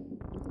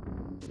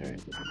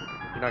 Alright.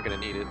 You're not gonna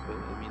need it, but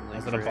I mean, like,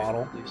 is it a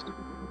bottle? At least.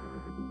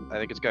 I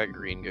think it's got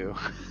green goo,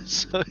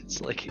 so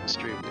it's like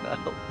extremely not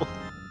helpful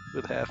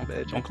with half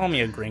magic. Don't call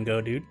me a gringo,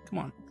 dude. Come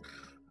on.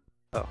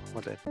 Oh,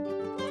 my bad.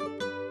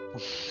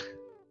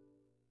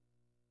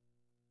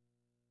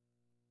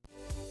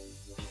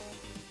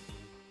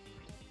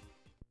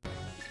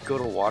 Go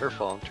to a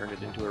waterfall and turn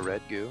it into a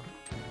red goo.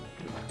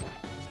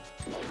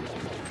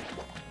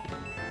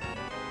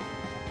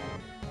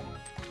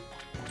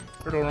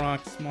 Turtle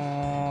Rock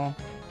small.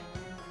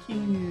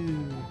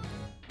 Cute.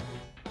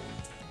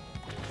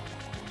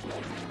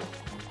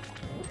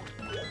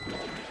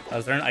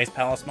 Is there an Ice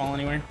Palace small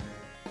anywhere?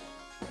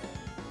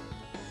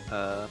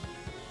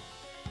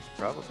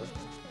 Probably.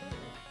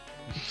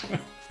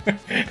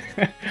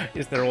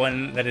 Is there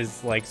one that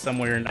is like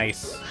somewhere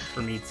nice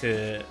for me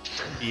to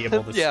be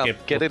able to yeah,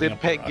 skip? Get it in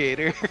Pet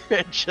Gator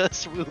and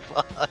just move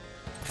on.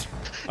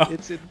 Oh,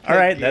 it's in Pet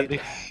Alright,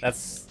 Gator.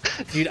 that's...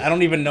 Dude, I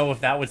don't even know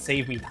if that would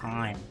save me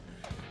time.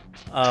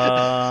 The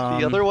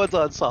other one's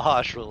on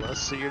Sahasrala,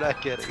 so you're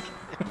not getting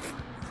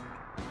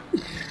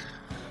it.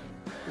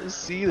 This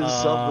seed is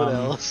someone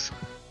else.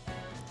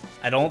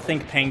 I don't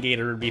think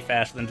Pengator would be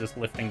faster than just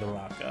lifting the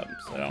rock up,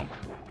 so...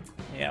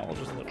 Yeah, we'll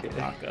just lift the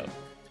rock up.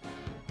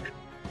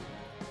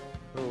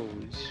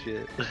 Holy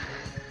shit.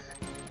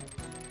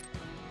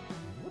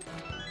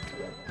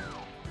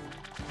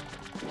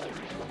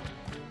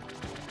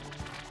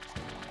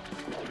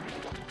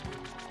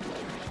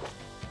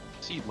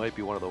 Seed might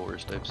be one of the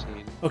worst I've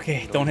seen.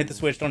 Okay, don't hit the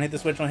switch, don't hit the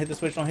switch, don't hit the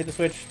switch, don't hit the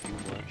switch.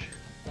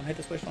 Don't hit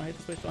the switch, don't hit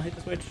the switch, don't hit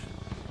the switch.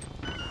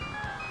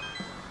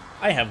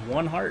 I have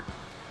one heart.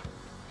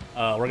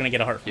 We're gonna get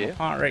a heart from the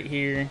pot right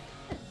here.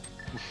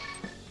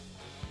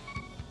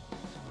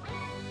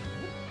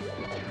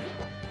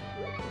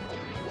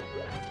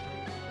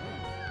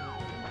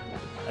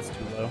 That's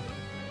too low.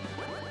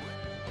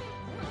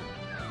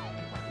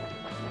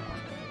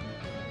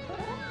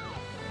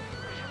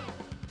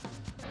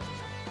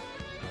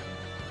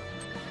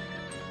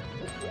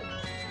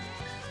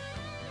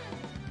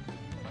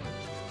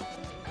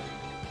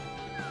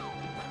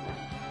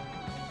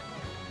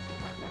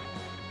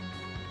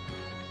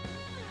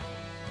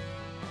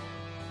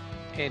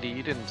 Andy,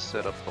 you didn't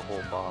set up the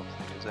whole bomb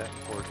thing, is that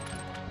important?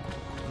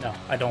 No,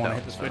 I don't want to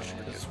hit the switch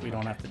because we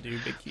don't have to do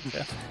big key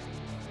chest.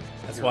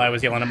 That's why I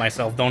was yelling at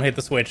myself, don't hit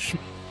the switch.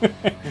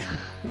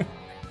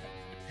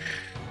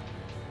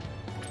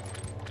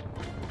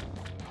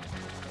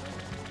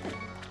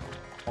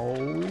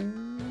 Oh,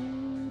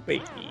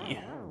 baby.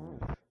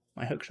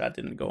 My hook shot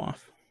didn't go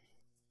off.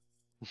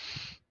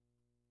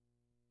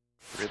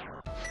 Rip.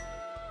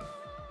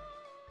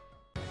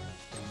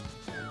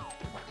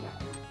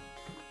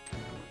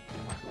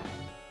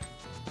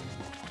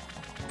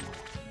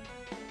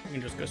 We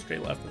can just go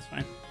straight left, that's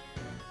fine.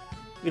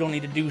 We don't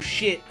need to do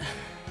shit.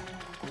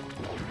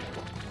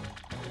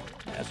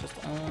 That's just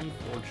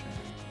unfortunate.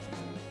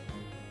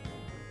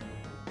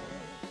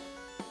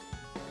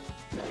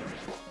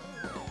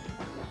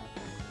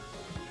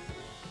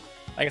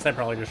 I guess I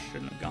probably just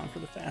shouldn't have gone for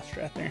the fast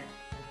strat there.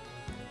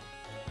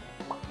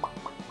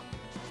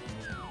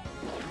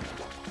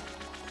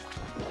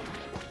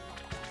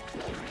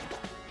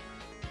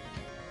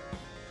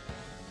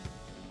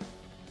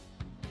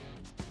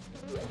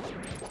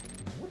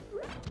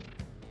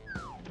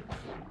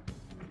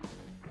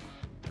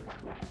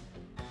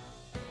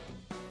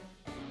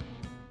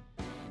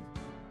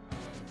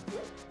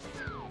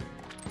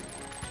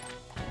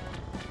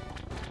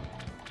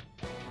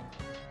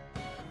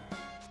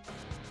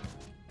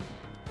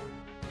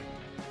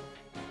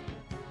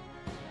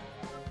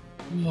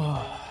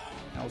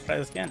 Now let's try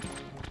this again.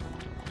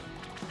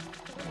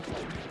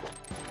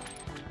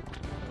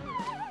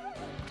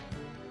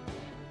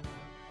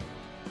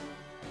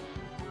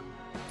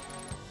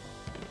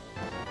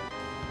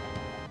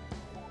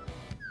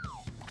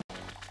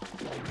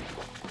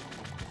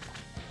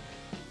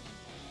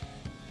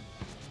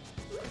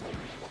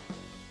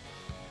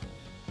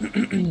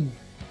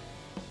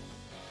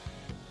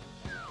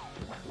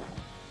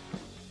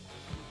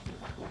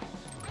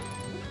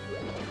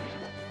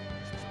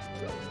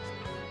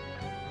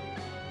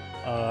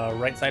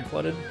 Right side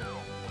flooded?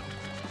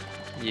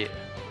 Yeah.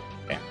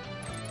 Okay.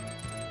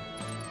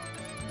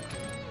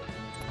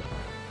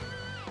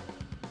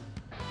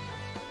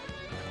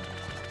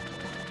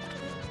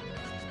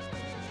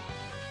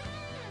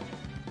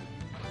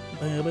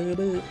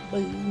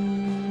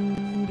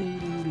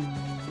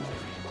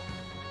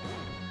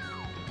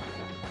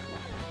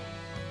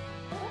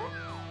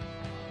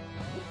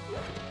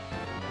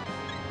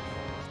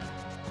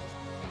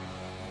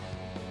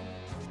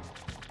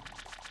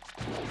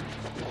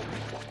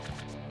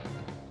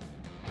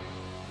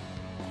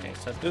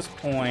 So at this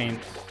point,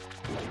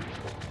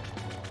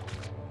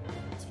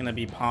 it's going to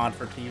be pod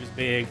for Thieves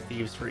Big,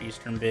 Thieves for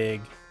Eastern Big,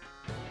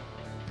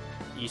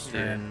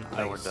 Eastern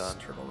Yeah, Ice, we're done.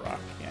 Turtle Rock.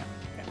 Yeah,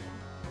 okay.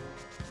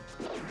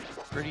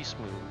 Pretty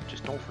smooth.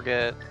 Just don't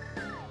forget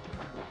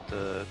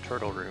the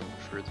turtle room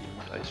for the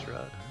ice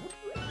rod.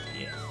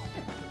 Yeah.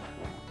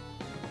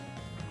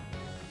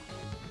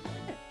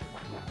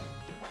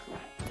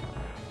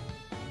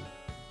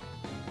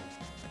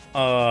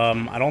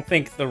 I don't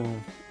think the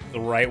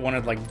right one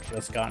had like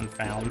just gotten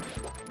found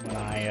when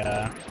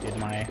I did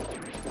my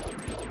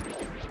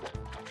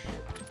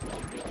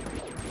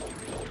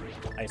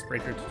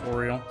icebreaker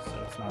tutorial,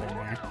 so it's not in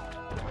there.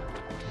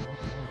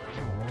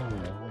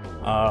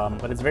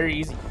 But it's very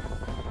easy.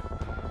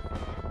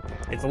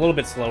 It's a little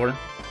bit slower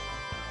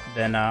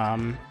than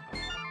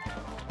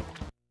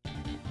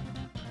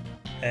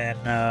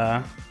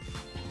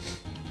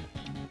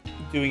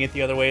doing it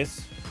the other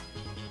ways.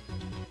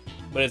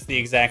 But it's the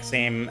exact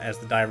same as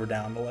the diver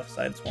down the left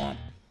side swamp.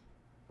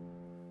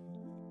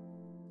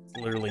 It's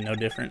literally no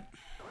different.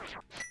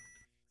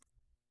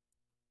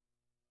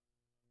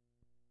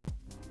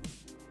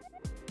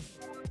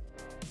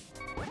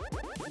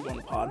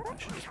 One pod, I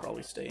should just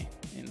probably stay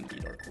in the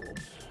Dark World.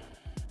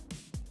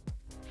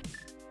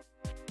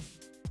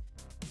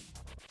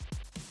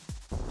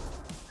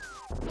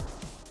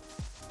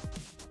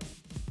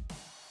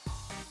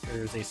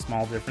 There's a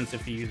small difference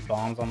if you use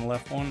bombs on the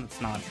left one.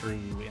 It's not true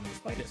in the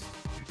slightest.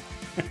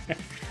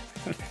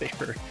 They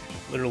were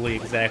literally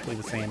exactly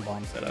the same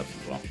bomb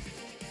setups as well.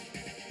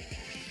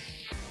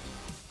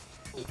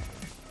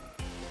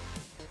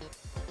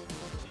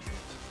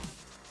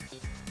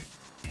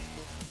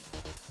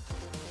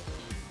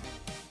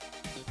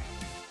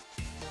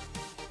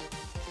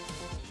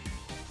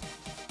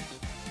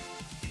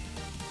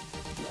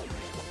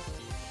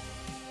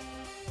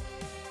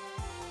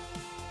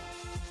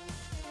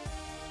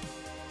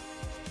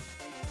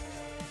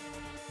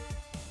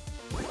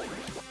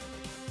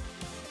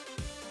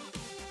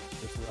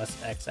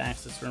 Less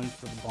X-axis room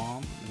for the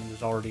bomb. I mean,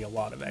 there's already a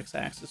lot of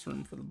X-axis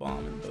room for the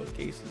bomb in both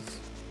cases,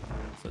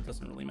 so it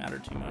doesn't really matter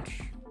too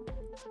much.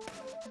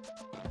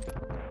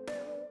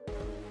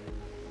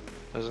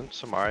 Doesn't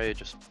Samari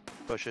just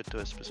push it to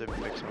a specific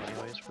pixel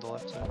anyways for the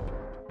left side?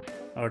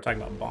 Oh, we're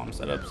talking about bomb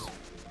setups.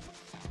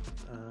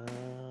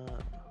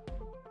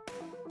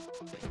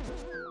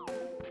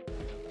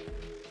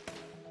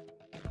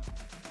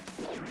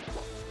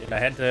 Dude, I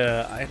had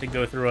to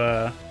go through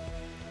a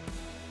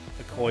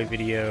Koi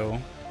video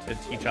to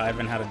teach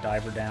Ivan how to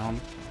dive her down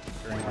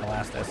during our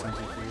last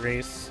SMT3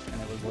 race,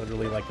 and it was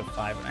literally like a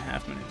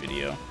 5.5-minute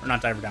video. Or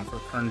not dive her down, for a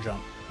kern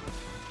jump.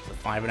 It's a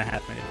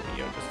 5.5-minute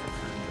video just for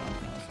kern jump,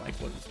 and I was like,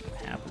 what is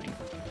happening?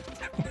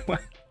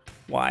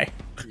 Why?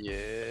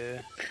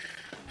 Yeah.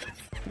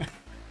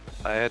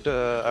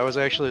 I was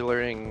actually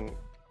learning,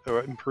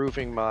 or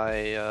improving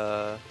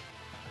my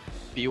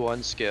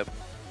B1 skip,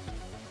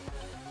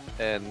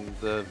 and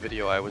the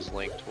video I was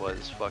linked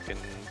was fucking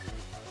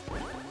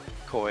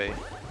Koi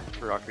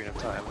for Ocarina of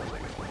Time. I was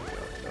like, oh my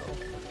god, no.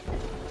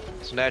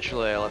 So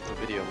naturally I left the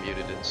video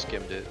muted and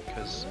skimmed it,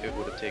 because it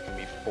would have taken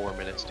me 4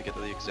 minutes to get to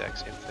the exact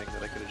same thing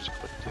that I could have just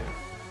clicked to.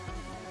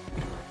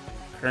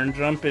 Kern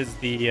jump is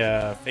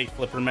the fake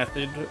flipper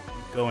method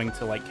going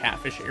to like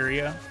Catfish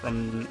area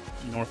from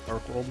North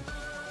Dark World.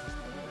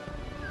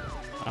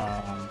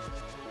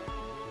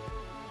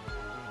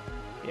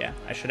 Yeah,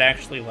 I should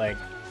actually like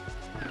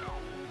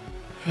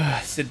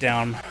sit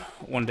down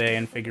one day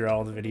and figure out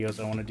all the videos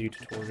I want to do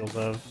tutorials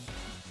of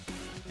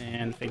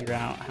and figure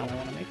out how I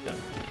want to make them.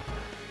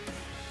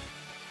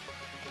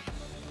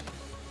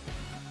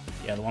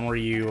 Yeah, the one where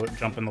you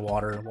jump in the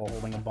water while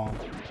holding a bomb.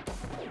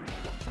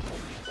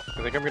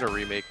 I think I'm gonna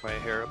remake my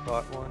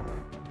Herabot one,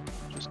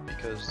 just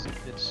because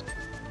it's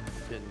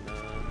been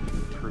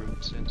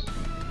improved since.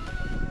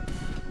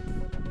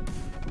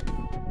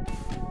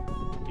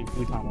 Hey,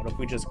 Futon, what if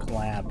we just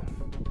collab?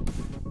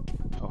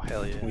 Oh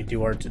hell yeah! We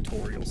do our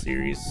tutorial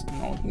series,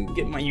 and I'll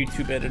get my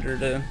YouTube editor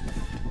to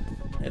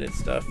edit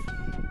stuff.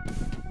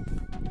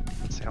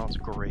 Sounds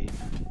great.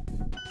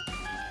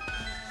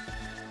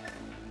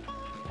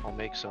 I'll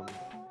make some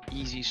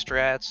easy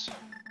strats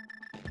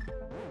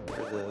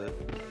for the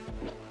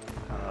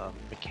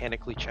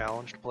mechanically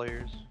challenged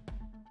players.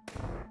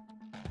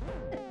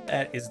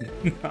 That is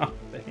not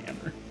the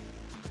hammer.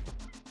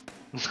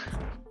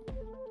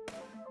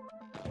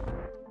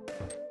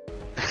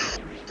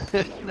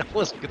 I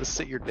wasn't gonna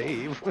say your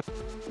name.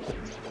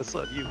 That's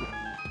on you.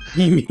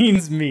 He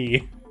means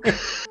me.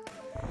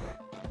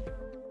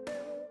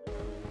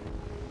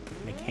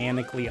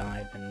 Mechanically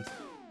Ivan.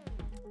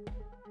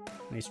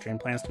 Any stream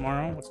plans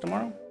tomorrow? What's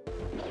tomorrow?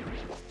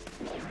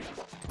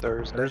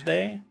 Thursday.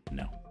 Thursday?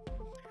 No.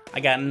 I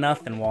got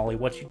nothing, Wally.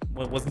 What's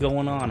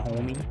going on,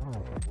 homie?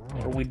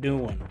 What are we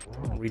doing?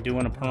 Are we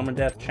doing a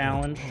permadeath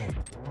challenge?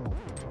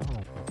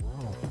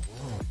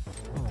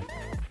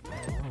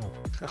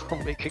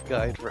 I'll make a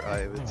guide for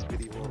Ivan's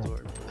medieval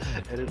dwarf,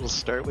 and it'll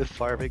start with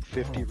farming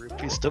 50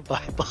 rupees to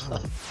buy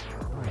buff.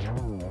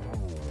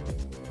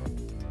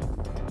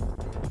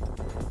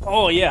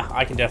 Oh yeah,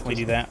 I can definitely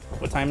do that.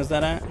 What time is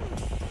that at?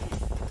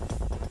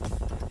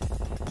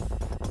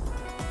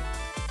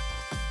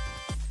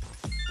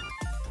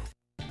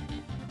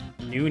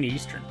 Noon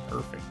Eastern,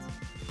 perfect.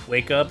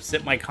 Wake up,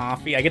 sip my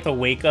coffee. I get to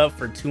wake up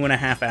for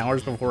 2.5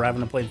 hours before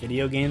having to play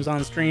video games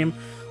on stream.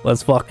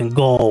 Let's fucking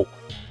go.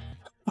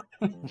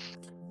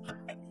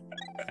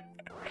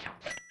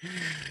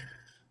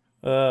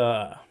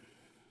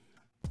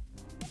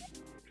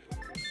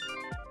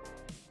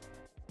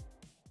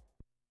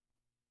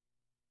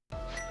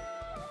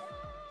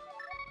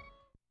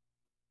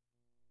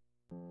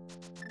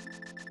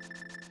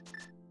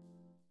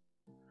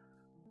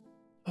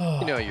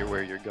 You know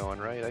where you're going,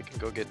 right? I can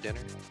go get dinner.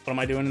 What am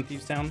I doing in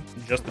Thieves Town?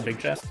 Just the big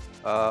chest?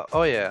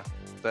 Oh yeah,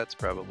 that's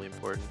probably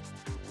important.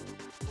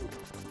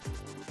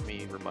 Let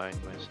me remind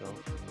myself.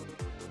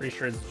 Pretty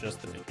sure it's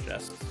just the big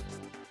chest.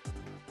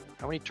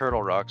 How many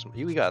turtle rocks?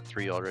 We got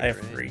 3 already. I have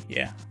right? 3,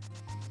 yeah.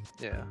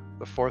 Yeah,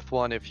 the 4th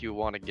one, if you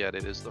want to get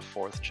it, is the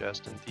 4th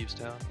chest in Thieves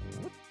Town.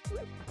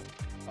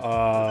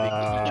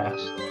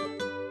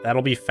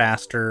 That'll be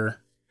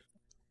faster.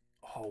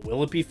 Oh,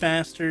 will it be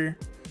faster?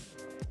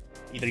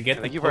 Either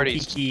get the Pokey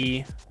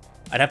key.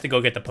 I'd have to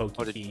go get the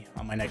Pokey key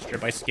on my next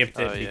trip. I skipped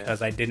it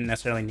because I didn't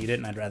necessarily need it,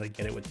 and I'd rather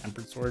get it with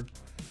Tempered Sword.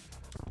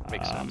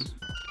 Makes sense.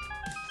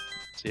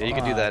 So yeah, you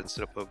can do that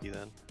instead of Pokey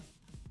then.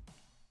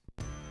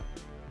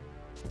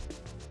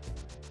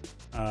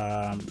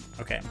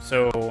 Okay,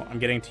 so I'm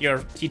getting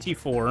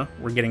TT4.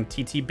 We're getting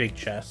TT Big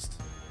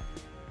Chest.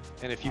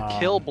 And if you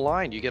kill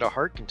Blind, you get a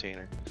heart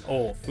container.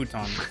 Oh,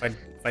 Futon.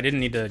 If I didn't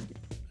need to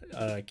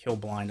kill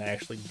Blind, I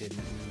actually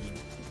didn't need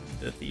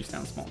the Thieves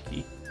Town Small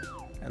Key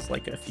as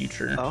like a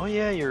future. Oh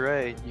yeah, you're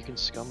right. You can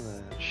scum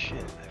that. Shit,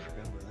 I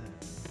forgot about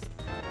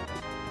that.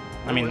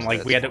 I mean,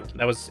 like we had to,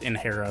 that was in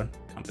Hera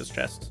Compass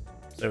Chest,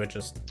 so it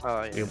just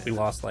we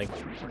lost like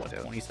what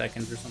 20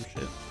 seconds or some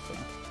shit. So.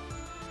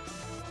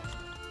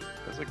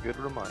 That's a good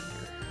reminder.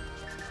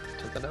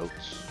 To the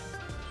notes.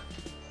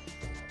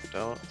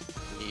 Don't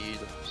need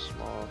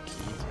small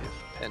key if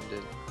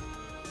pendant.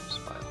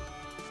 Smile.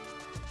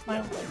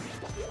 Smile.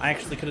 I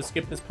actually could have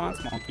skipped this pawn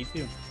small key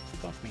too.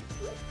 Fuck me.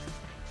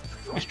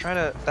 I was trying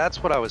to.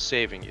 That's what I was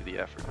saving you the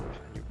effort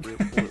of.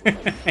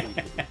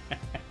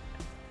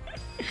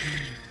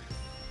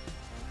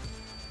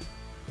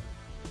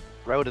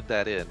 Routed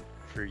that in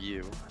for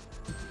you.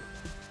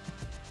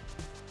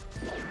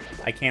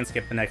 I can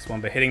skip the next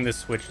one, but hitting this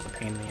switch is a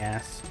pain in the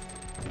ass.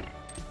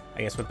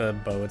 I guess with the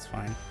bow it's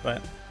fine,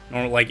 but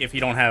like if you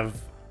don't have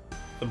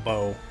the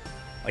bow,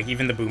 like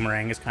even the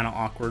boomerang is kind of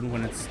awkward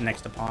when it's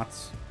next to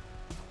pots.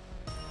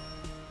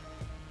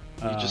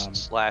 You just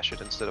slash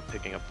it instead of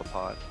picking up the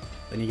pot.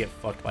 Then you get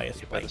fucked by a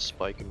spike. By the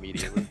spike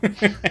immediately.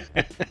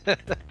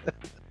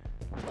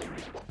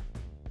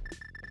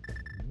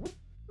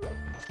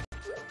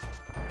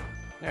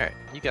 Alright,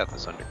 you got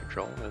this under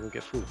control, and we'll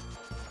get food.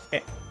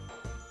 Okay.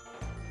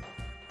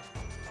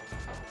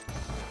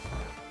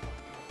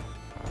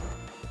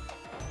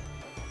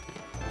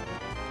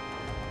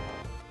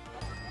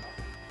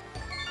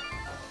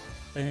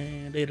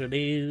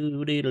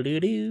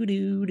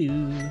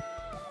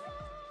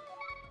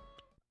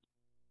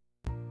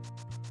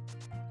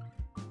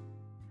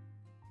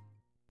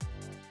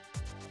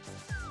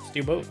 Let's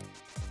do both.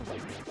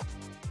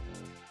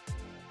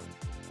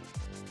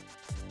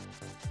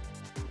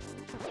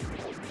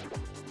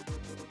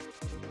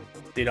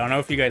 Dude, I don't know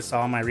if you guys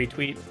saw my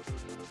retweet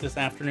this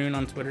afternoon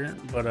on Twitter,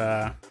 but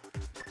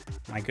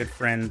my good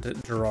friend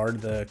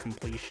Gerard, the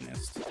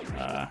completionist,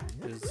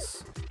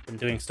 has been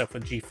doing stuff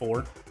with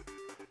G4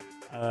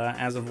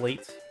 as of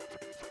late,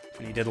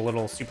 and he did a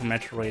little Super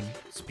Metroid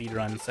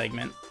speedrun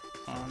segment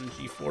on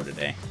G4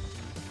 today.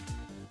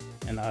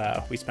 And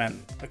we spent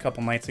a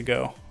couple nights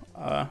ago.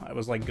 I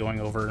was like going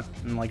over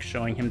and like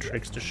showing him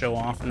tricks to show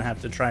off, and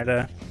have to try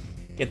to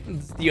get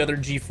the other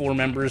G4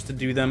 members to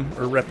do them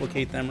or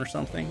replicate them or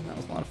something. That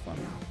was a lot of fun.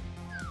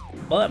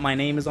 But my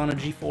name is on a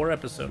G4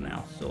 episode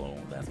now, so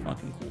that's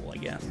fucking cool, I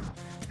guess.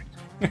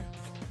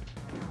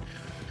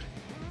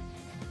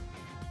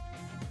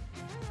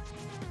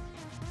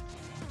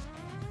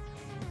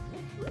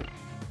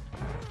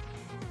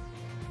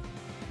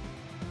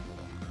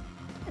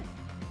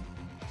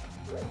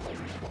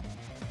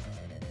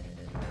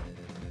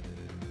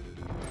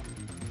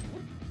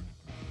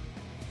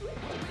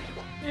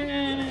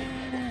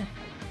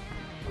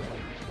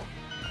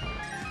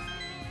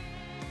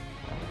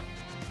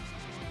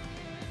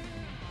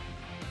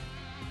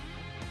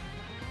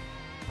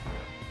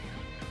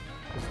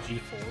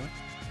 G4?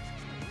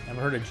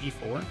 Never heard of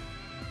G4?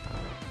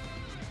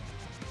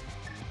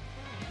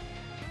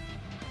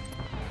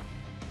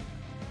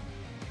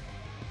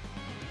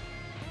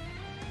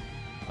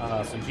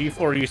 So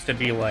G4 used to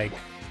be like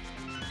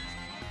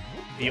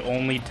the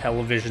only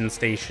television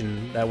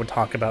station that would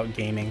talk about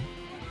gaming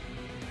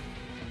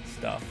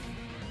stuff.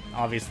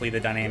 Obviously the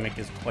dynamic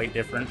is quite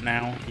different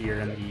now here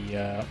in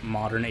the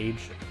modern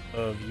age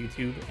of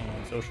YouTube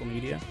and social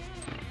media.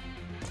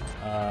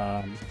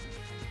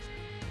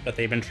 But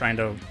they've been trying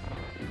to,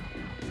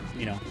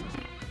 you know,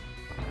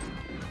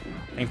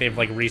 I think they've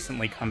like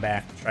recently come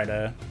back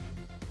to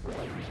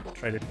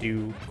try to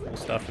do cool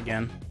stuff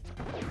again.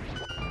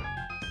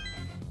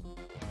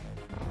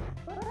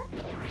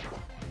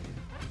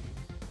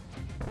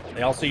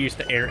 They also used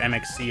to air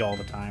MXC all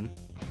the time.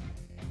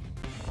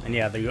 And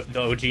yeah, the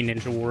OG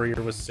Ninja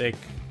Warrior was sick.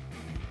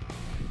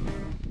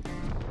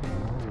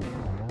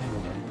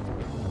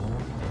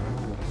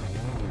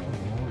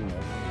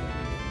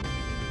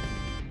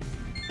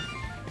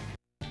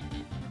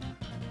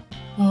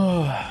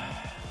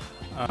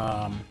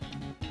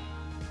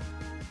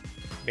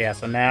 Yeah,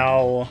 so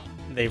now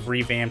they've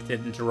revamped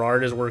it, and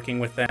Gerard is working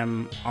with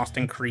them.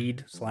 Austin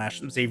Creed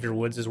 / Xavier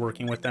Woods is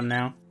working with them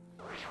now.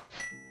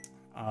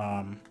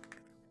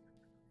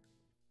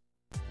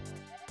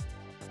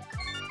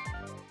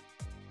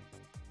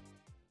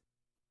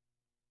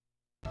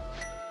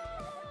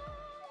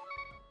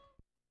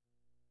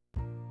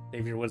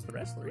 Xavier Woods, the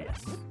wrestler,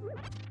 yes.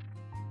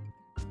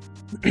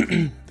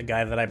 The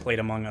guy that I played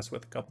Among Us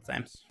with a couple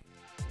times.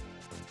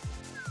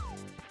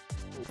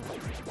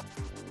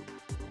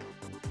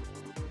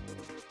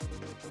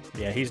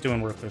 Yeah, he's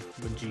doing work with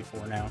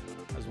G4 now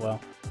as well.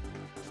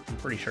 I'm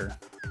pretty sure.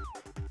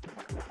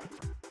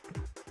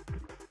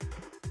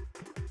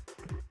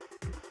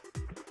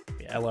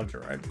 Yeah, I love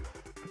Gerard.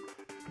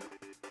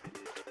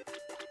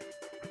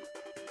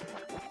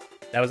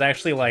 That was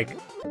actually like,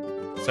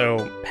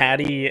 so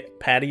Patty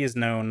is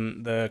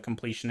known, the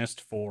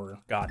completionist, for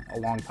God, a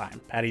long time.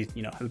 Patty,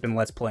 you know, has been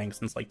Let's Playing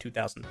since like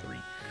 2003.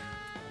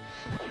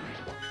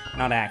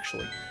 Not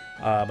actually,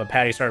 but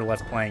Patty started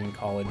Let's Playing in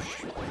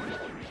college.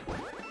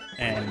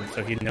 And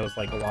so he knows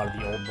like a lot of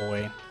the old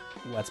boy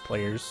Let's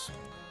Players.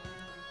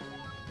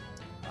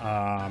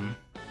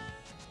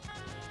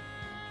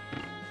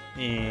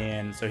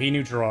 And so he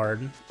knew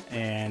Gerard,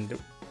 and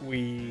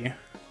we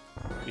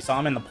saw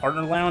him in the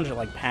partner lounge at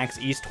like PAX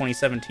East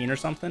 2017 or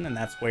something, and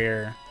that's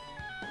where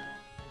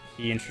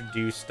he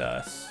introduced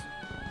us.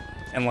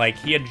 And like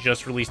he had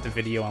just released a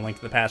video on Link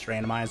to the Past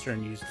Randomizer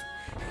and used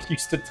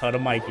a ton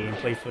of my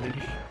gameplay footage.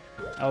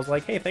 I was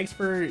like, hey, thanks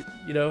for,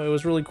 you know, it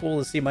was really cool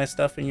to see my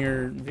stuff in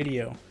your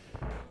video.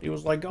 He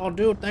was like, oh,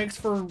 dude, thanks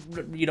for,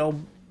 you know,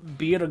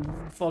 being a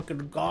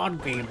fucking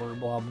god gamer,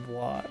 blah, blah,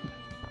 blah.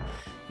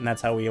 and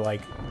that's how we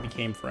like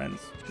became friends.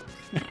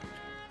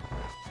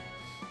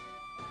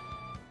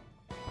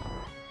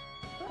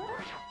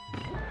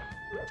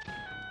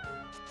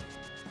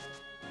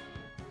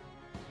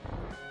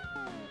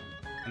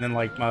 And then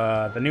like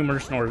the new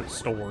merch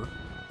store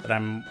that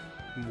I'm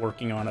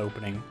working on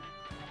opening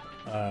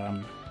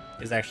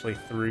is actually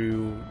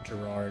through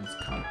Gerard's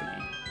company.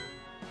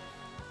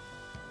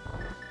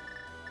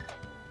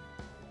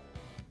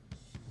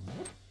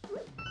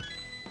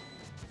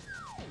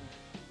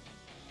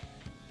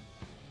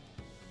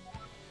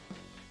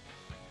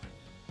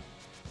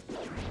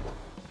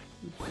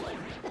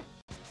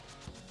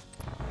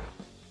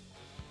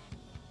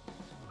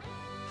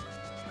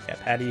 Yeah,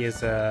 Patty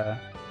is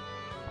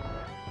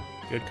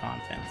good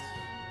content.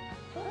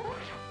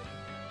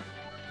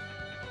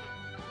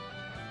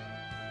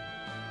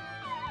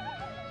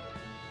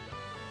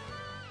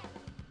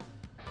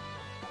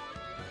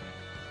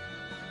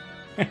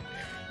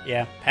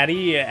 Yeah,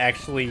 Patty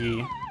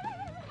actually,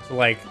 so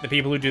like the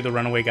people who do the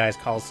Runaway Guys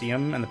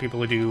Coliseum and the people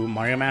who do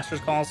Mario Masters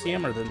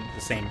Coliseum are the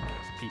same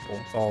people.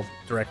 It's all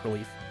direct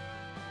relief.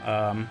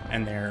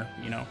 And they're,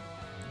 you know,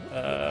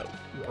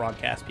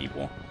 broadcast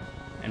people.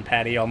 And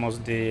Patty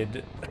almost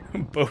did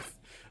both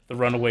the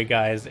Runaway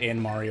Guys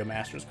and Mario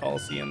Masters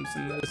Coliseums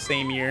in the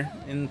same year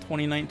in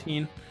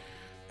 2019.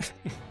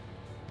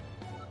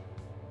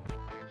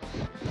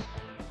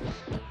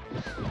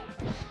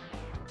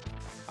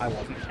 I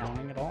wasn't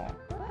counting at all.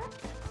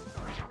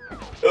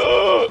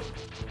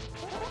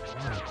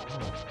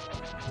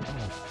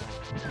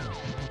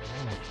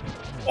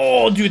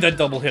 Oh, dude, that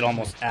double hit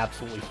almost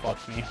absolutely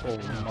fucked me. Holy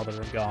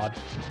mother of God.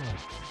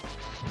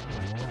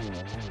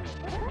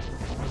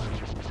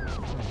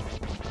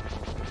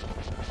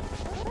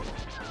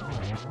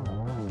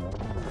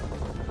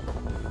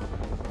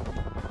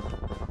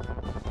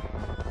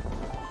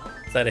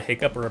 Is that a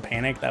hiccup or a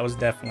panic? That was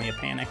definitely a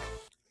panic.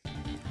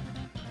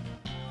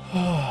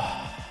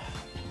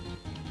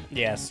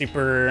 Yeah,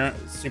 Super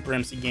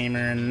MC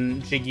Gamer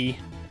and Jiggy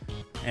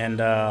and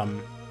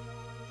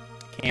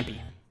Campy.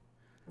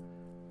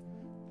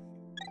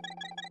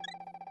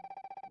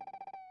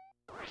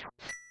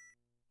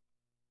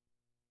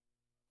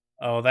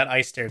 Oh, that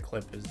ice stair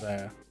clip is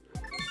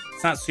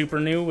it's not super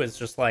new, it's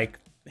just like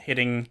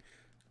hitting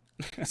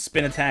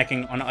spin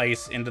attacking on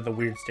ice into the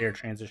weird stair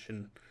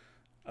transition.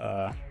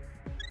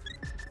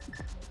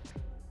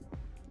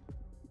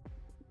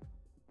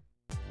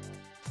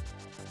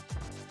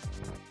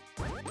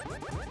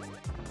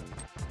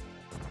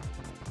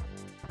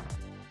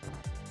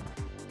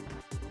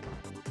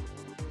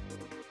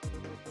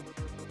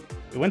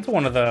 We went to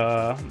one of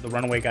the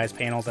Runaway Guys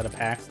panels at a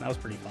PAX, and that was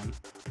pretty fun.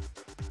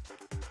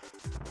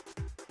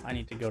 I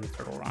need to go to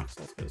Turtle Rock,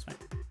 so let's go this way.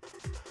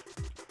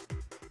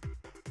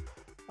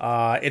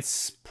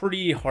 It's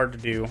pretty hard to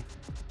do.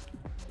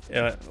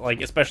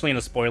 Like, especially in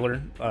a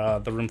spoiler,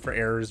 the room for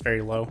error is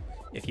very low.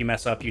 If you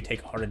mess up, you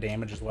take harder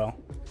damage as well.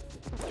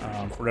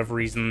 For whatever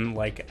reason,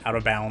 like, out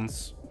of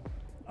bounds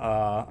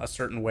a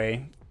certain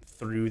way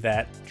through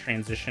that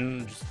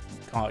transition just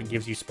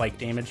gives you spike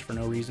damage for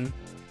no reason.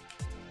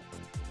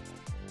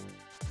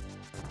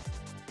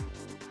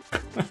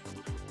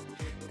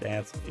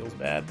 That feels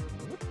bad.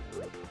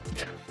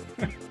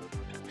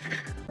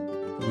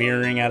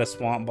 Mirroring at a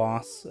swamp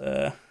boss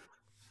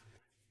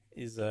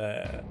is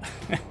I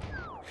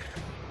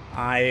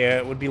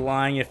would be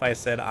lying if I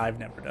said I've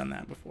never done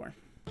that before.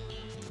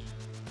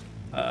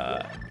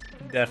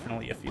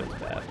 Definitely it feels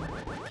bad.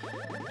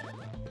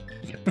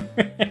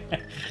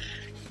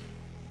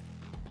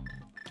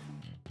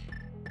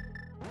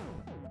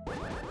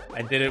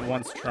 I did it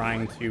once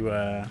trying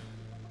to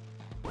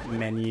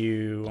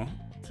menu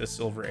to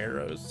silver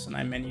arrows, and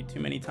I menued too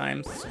many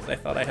times because I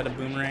thought I had a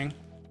boomerang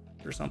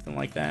or something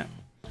like that.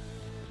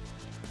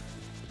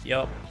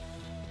 Yup.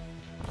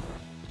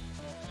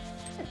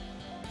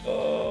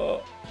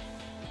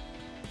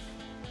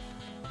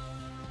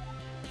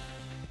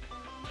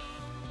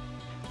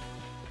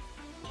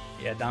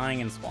 Yeah,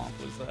 dying in Swamp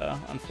was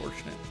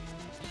unfortunate.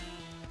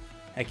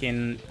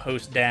 Heckin'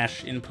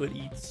 post-dash input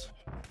eats.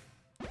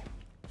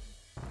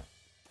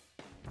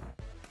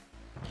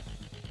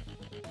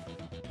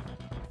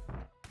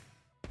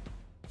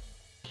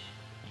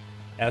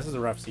 Yeah, this is a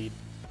rough seed.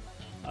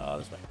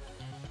 This way.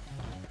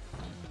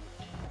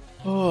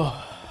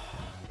 Oh.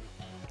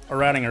 Our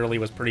routing early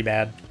was pretty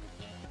bad.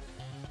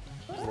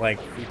 It was like,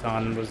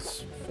 Futon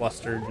was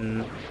flustered,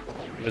 and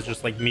it was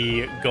just like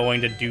me going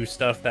to do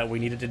stuff that we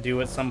needed to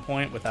do at some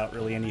point without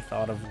really any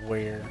thought of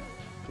where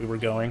we were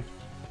going.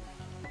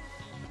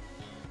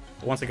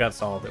 But once it got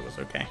solved, it was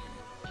okay.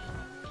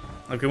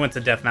 Like, we went to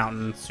Death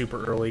Mountain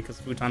super early because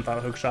Futon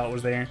thought Hookshot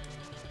was there.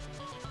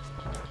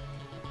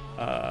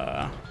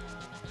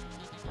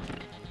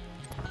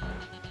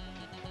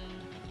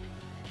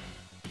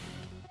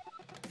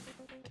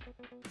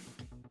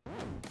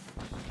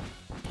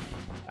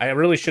 I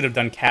really should have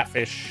done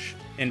Catfish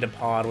into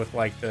pod with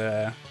like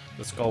the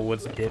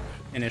Skullwoods dip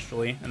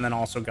initially, and then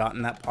also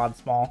gotten that pod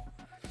small.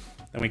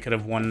 Then we could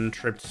have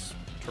one-tripped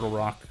Turtle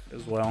Rock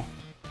as well.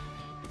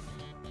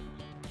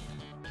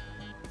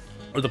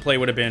 Or the play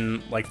would have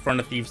been like front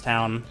of Thieves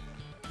Town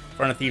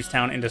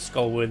into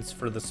Skullwoods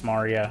for the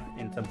Samaria,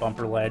 into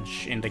Bumper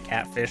Ledge, into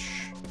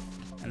Catfish,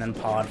 and then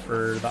Pod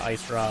for the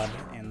Ice Rod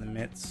and the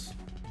Mitts.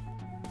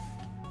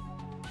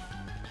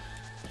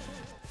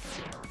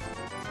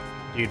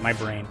 Dude, my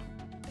brain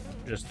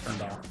just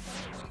turned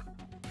off.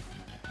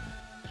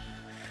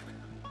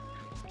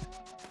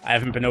 I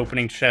haven't been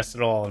opening chests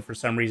at all, and for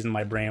some reason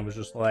my brain was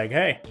just like,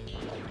 hey,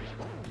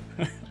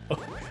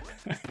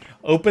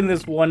 open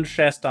this one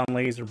chest on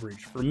Laser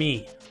Breach for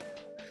me.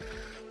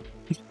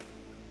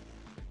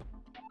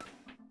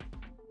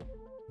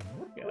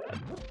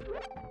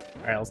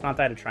 Alright, let's not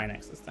die to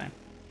Trinex this time.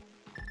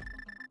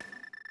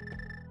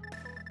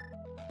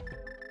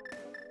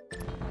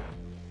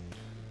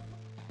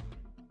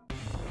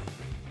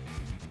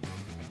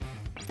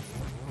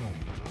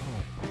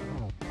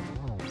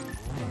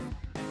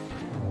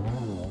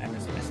 I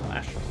missed my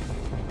slash.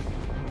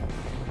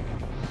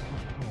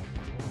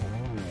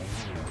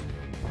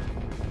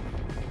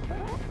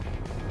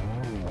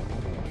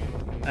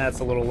 That's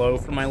a little low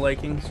for my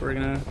liking, so we're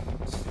gonna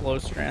slow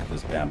strat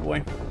this bad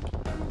boy.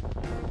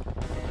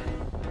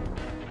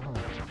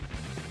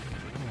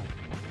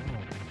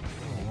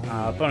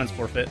 Opponent's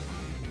forfeit.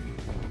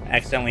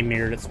 Accidentally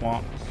mirrored at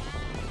Swamp.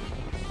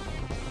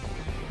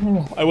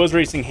 I was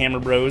racing Hammer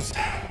Bros.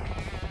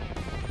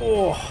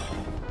 Oh.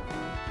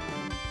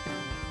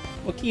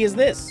 What key is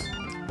this?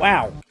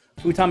 Wow.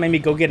 Futon made me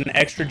go get an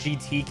extra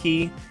GT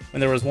key when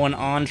there was one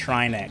on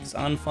Trinex.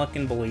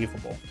 Unfucking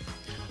believable.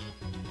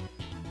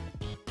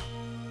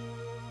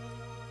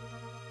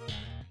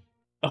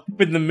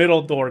 Open the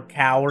middle door,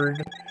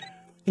 coward.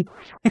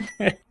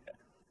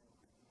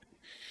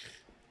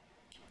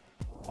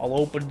 I'll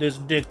open this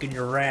dick in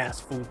your ass,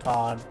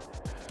 Futon.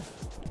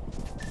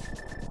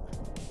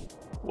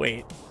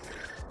 Wait.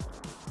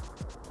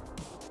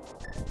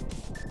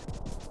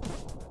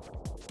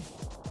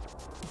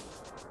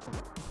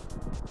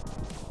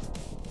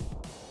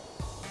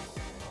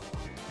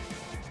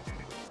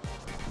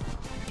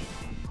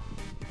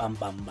 Bum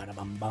bum bada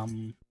bum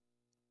bum.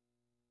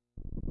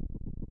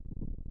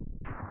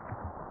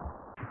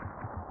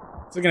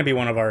 This is gonna be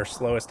one of our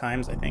slowest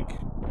times, I think.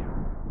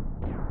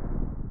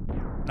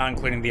 Not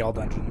including the all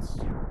dungeons.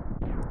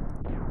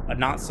 A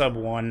not sub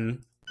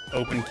 1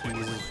 open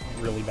keys is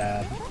really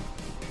bad.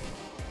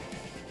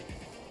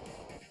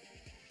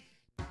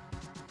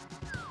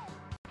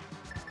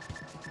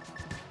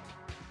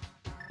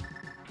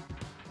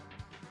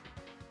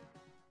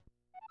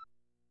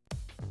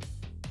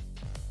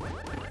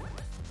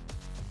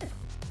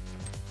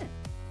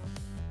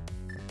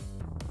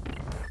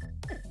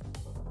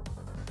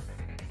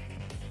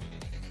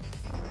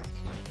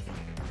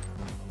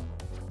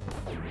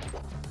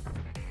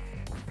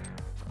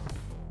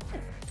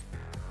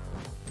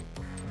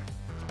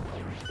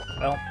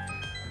 Well,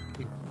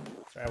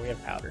 sorry, we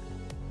have powder.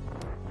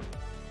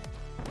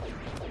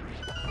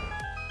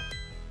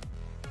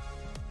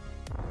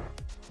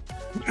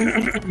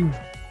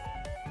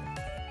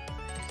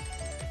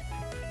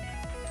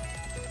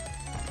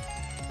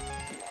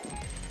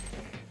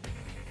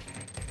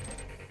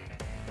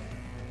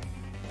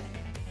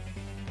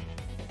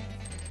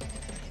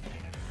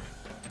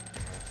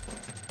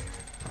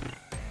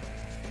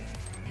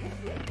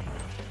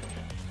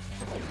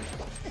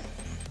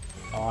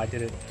 Oh, I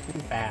did it too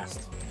fast.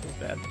 It was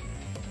bad.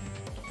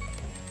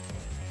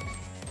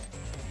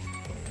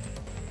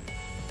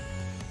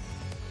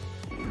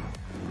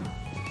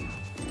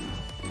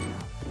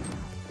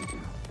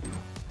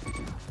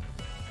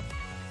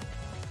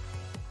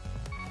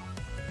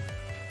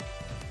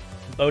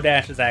 Bow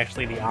dash is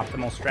actually the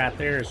optimal strat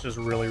there. It's just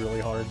really,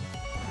 really hard.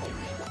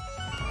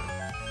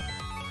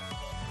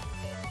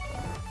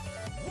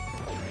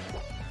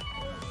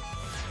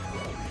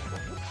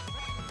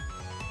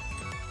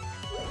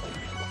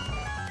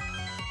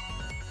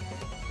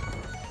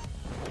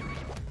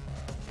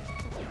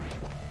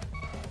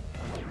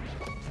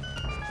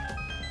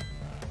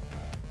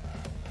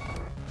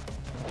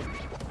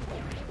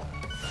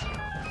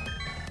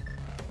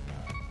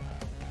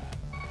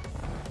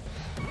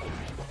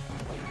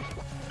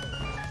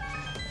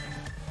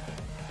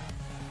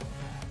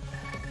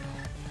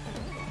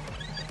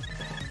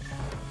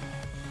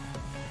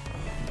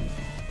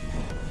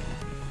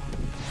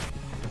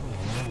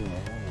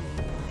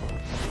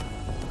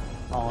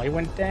 Oh, he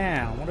went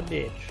down. What a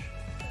bitch.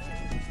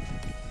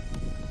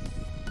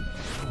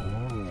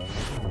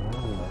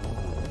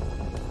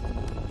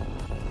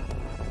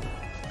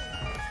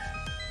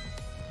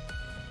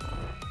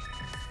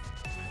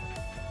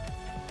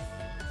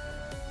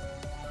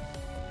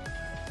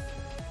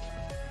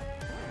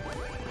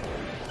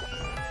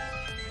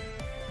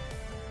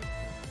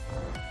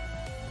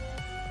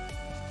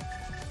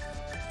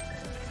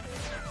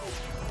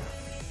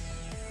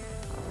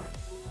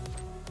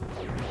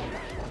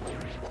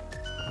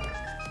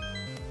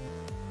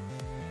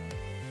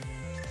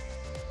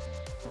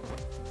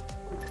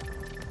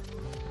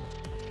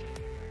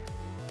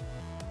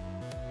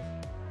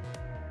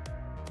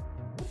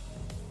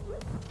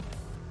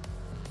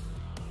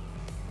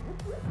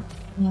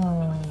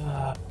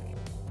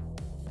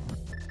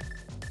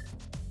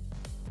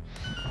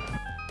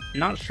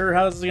 Not sure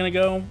how this is gonna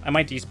go. I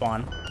might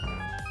despawn.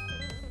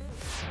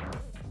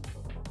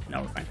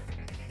 No, we're fine.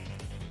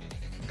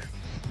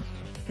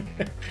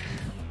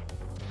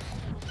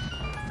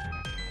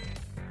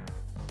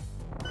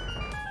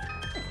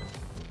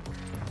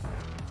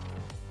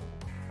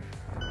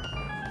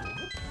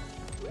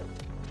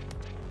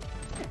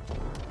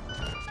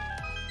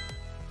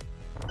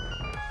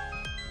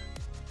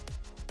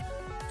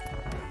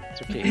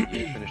 It's okay, you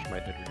finished my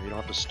dinner. You don't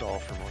have to stall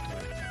for more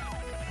time.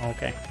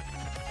 Okay.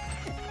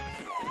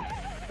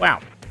 Wow.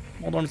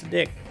 Moldorm's a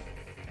dick.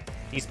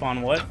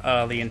 Despawn what?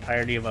 The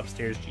entirety of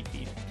upstairs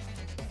GT.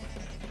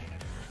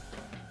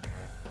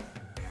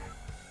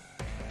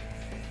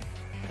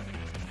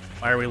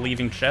 Why are we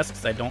leaving chests?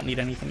 Because I don't need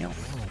anything else.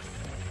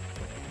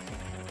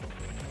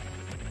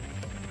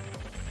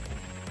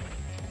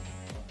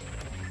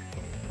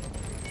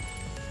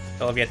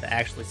 Still have yet to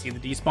actually see the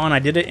despawn. I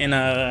did it in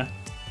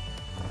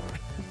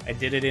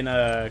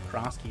a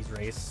cross keys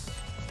race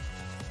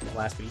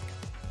last week.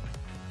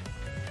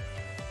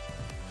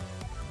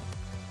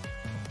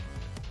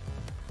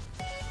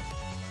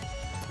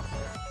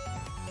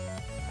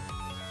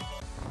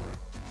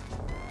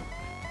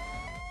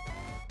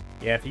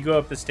 Yeah, if you go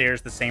up the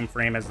stairs the same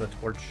frame as a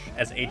torch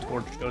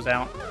goes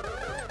out,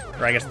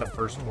 or I guess the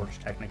first torch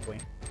technically,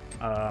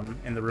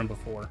 in the room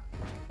before,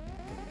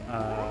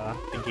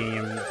 the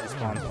game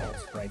respawns all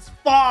sprites.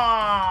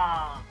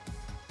 Fuck!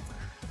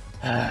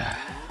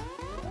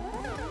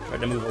 Tried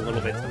to move a little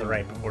bit to the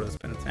right before the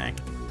spin attack.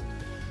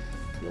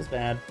 Feels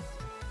bad.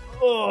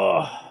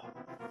 Ugh.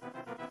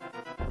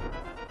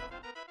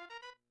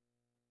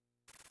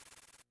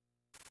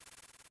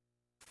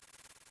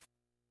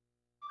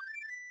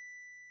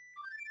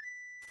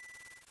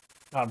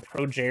 God,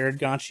 Pro Jared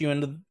got you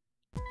into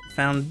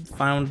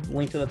found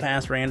Link to the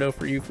Past rando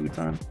for you,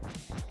 Futon.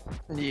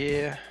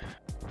 Yeah.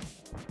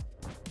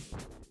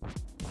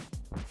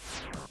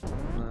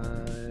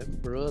 My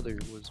brother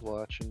was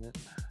watching it.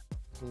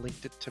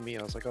 Linked it to me.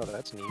 I was like, oh,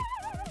 that's neat.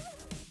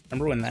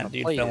 Remember when that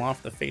dude fell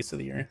off the face of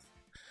the earth?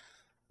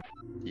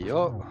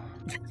 Yup.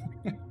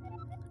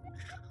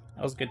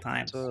 That was good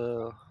times.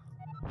 A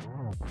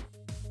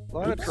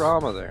lot of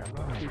drama there.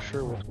 I'm not too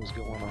sure what was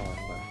going on,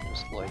 but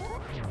just like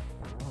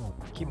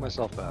keep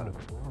myself out of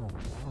it.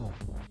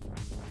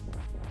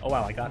 Oh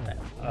wow, I got that.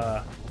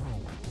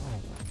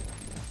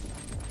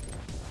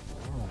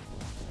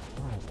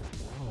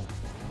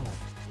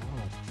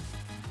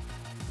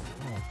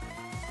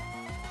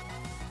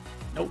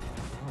 Nope.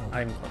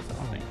 Not even close, I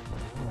don't think.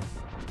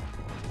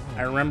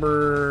 I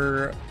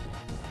remember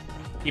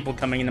people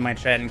coming into my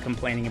chat and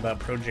complaining about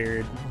Pro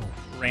Jared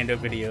rando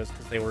videos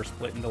because they were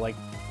split into like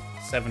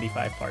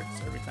 75 parts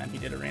every time he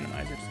did a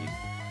randomizer seed.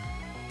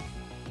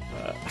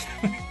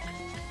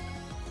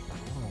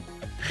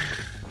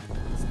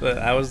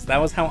 That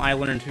was how I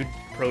learned who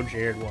Pro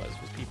Jared was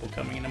people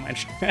coming into my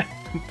chat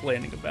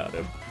complaining about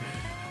him.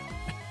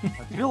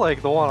 I feel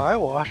like the one I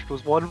watched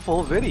was one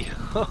full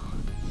video.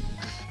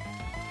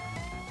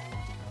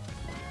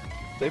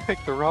 They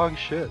picked the wrong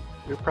shit.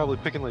 They're probably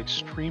picking like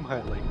stream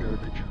highlight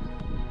garbage.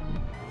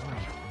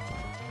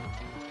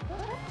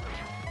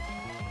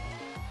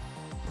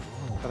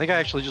 I think I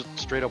actually just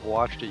straight up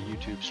watched a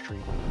YouTube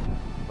stream.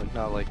 Like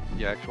not like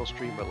the actual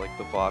stream, but like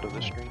the VOD of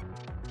the stream.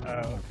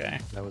 Oh, okay.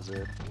 That was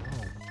it.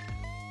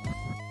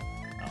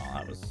 Oh,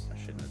 I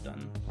shouldn't have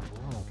done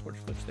torch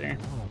flips there.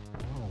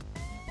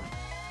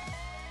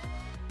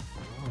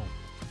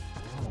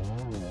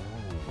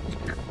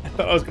 I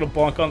thought I was gonna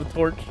bonk on the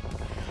torch.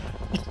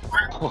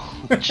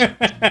 Holy shit.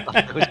 I thought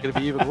it was gonna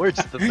be even worse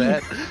than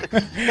that.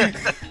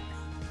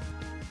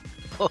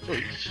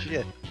 Holy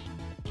shit.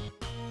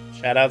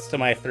 Shoutouts to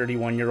my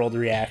 31-year-old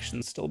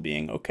reaction still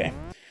being okay.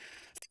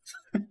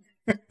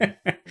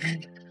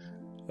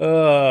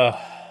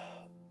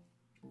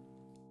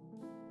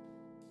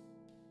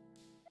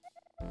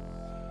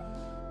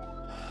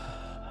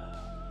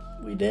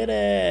 We did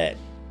it.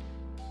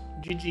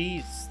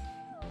 GG's.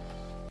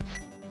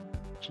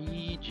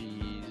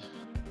 GG's.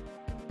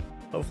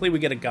 Hopefully we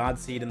get a God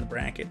seed in the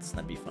brackets.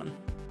 That'd be fun.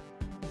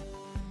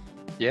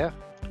 Yeah.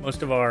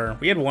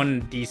 We had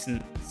one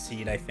decent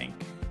seed, I think,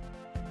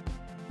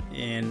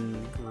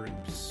 in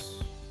groups.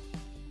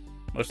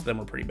 Most of them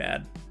were pretty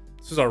bad.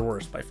 This is our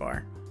worst by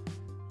far,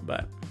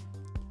 but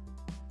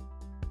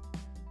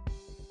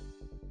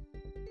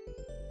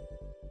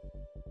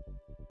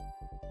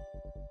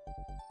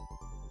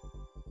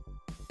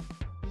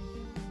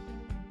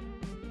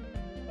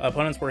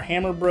opponents were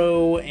Hammer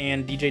Bro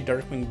and DJ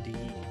Darkwing D.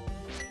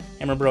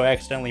 Hammer Bro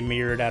accidentally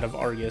mirrored out of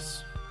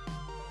Argus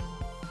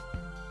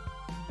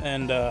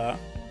and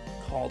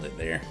called it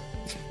there,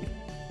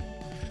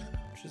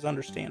 which is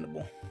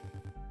understandable.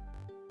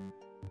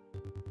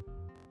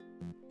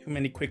 Too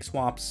many quick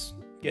swaps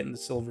getting the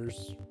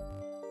silvers.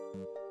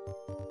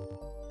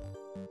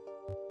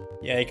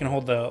 Yeah, you can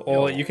hold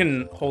you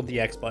can hold the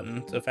X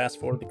button to fast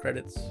forward the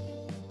credits.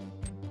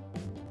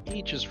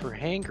 H is for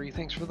hangry.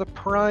 Thanks for the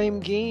Prime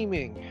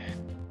Gaming.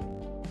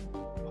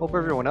 Hope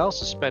everyone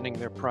else is spending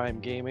their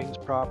Prime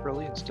Gamings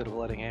properly instead of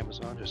letting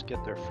Amazon just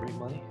get their free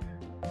money.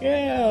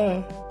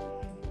 Yeah.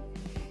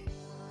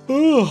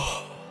 Ooh.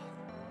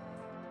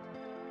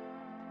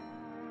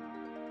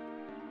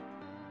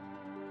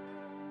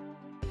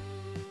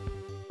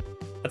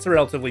 That's a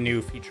relatively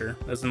new feature.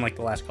 That's in like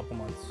the last couple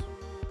months.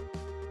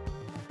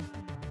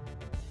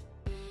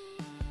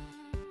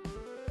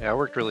 Yeah, I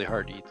worked really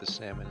hard to eat the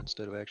salmon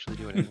instead of actually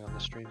doing anything on the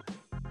stream.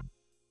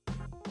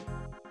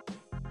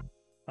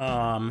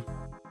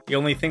 The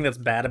only thing that's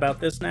bad about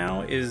this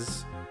now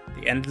is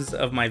the ends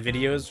of my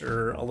videos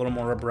are a little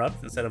more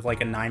abrupt. Instead of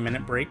like a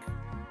 9-minute break,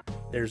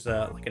 there's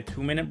like a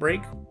 2-minute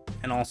break,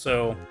 and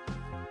also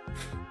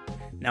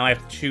now I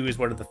have to choose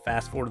whether to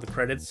fast forward the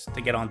credits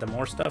to get onto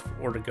more stuff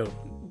or to go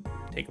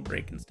take a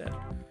break instead.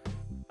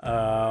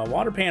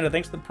 Water Panda,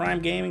 thanks to the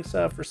Prime Gaming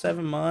sub for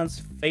 7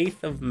 months.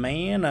 Faith of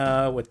Man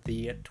with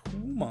the 2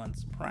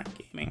 months Prime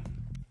Gaming.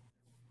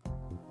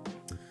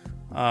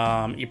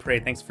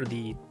 Epray, thanks for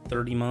the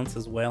 30 months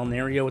as well.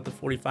 Nario with the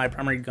 45.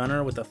 Primary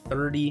Gunner with the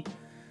 30.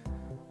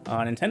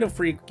 Nintendo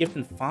Freak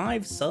gifting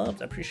 5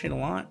 subs. I appreciate it a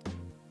lot.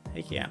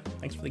 Heck yeah.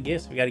 Thanks for the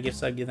gifts. If you got a gift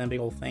sub, give them a big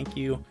old thank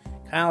you.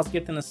 Kyle's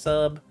gifting a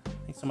sub.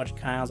 Thanks so much,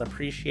 Kyle's. I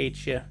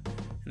appreciate you.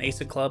 And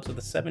Ace of Clubs with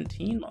the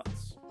 17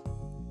 months.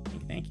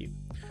 Thank you.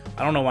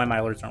 I don't know why my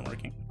alerts aren't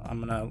working.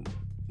 I'm going to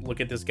look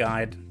at this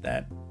guide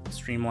that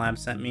Streamlabs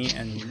sent me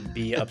and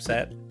be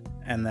upset.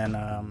 And then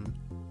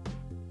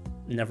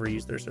never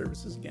use their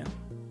services again.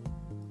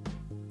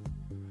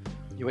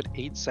 You had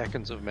 8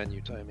 seconds of menu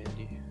time,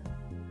 Andy.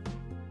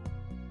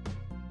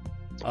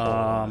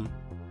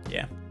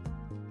 Yeah.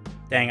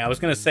 Dang, I was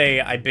gonna say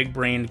I big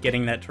brained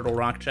getting that Turtle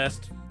Rock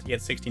chest to get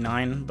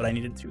 69, but I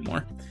needed 2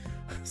 more.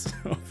 So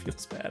it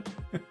feels bad.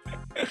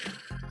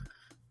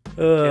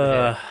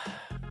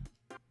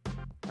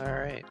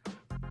 Alright.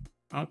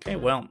 Okay,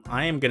 well,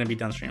 I am gonna be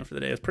done streaming for the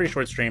day. It's a pretty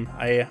short stream.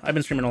 I've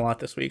been streaming a lot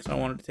this week, so I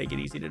wanted to take it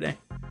easy today.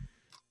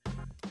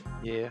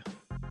 Yeah.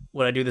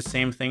 Would I do the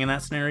same thing in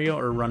that scenario,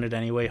 or run it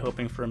anyway,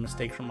 hoping for a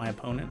mistake from my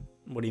opponent?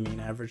 What do you mean,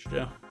 Average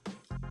Joe?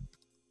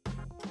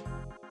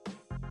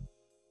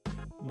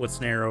 What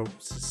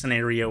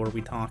scenario are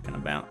we talking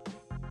about?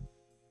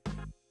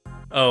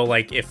 Oh,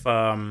 like if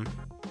I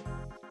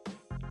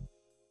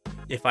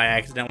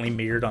accidentally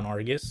mirrored on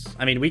Argus.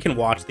 I mean, we can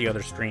watch the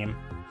other stream.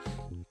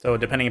 So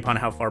depending upon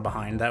how far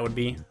behind that would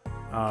be,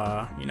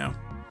 you know,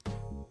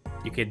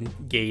 you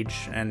could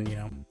gauge and, you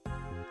know,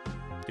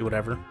 do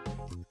whatever.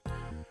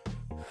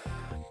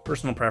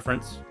 Personal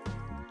preference.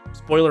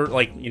 Spoiler,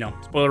 like, you know,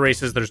 spoiler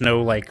races, there's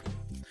no, like,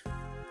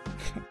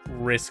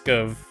 risk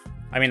of...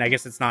 I mean, I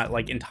guess it's not,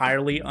 like,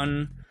 entirely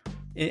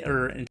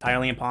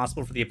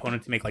impossible for the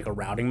opponent to make, like, a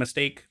routing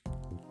mistake.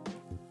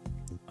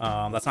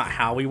 That's not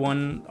how we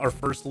won our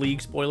first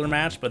league spoiler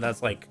match, but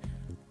that's, like,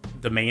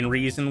 the main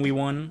reason we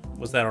won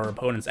was that our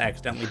opponents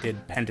accidentally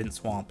did Pendant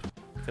Swamp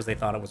because they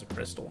thought it was a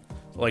crystal.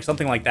 So, like,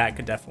 something like that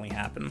could definitely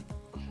happen.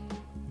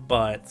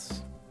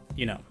 But,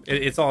 you know,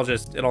 it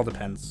all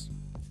depends.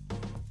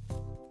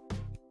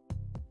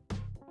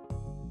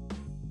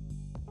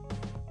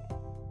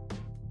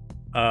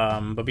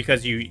 But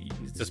because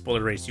it's a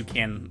spoiler race, you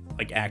can,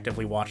 like,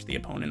 actively watch the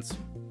opponent's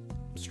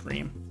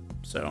stream.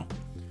 So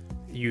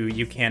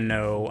you can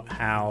know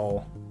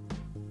how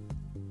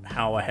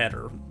ahead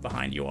or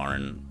behind you are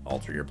and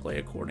alter your play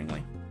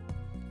accordingly.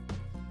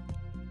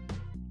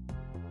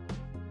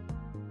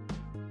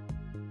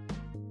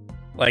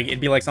 Like, it'd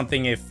be like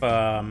something if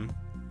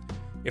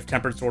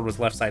Tempered Sword was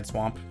left side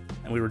swamp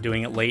and we were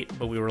doing it late,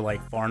 but we were,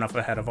 like, far enough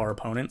ahead of our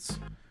opponents,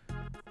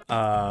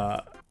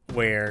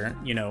 where,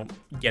 you know,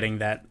 getting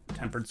that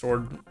Tempered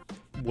Sword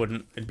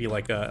it'd be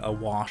like a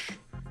wash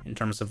in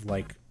terms of,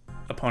 like,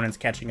 opponents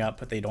catching up,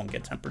 but they don't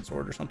get Tempered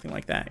Sword or something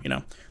like that, you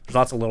know? There's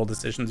lots of little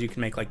decisions you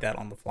can make like that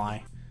on the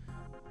fly.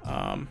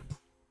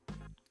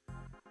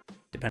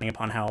 Depending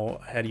upon how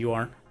ahead you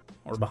are,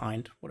 or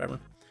behind, whatever.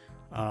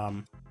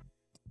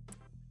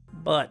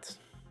 But,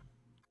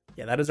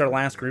 yeah, that is our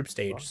last group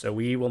stage, so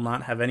we will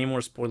not have any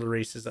more spoiler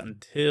races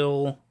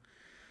until...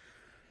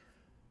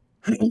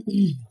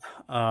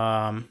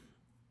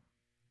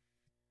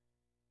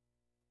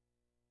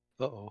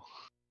 Uh-oh.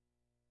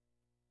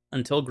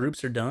 Until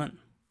groups are done.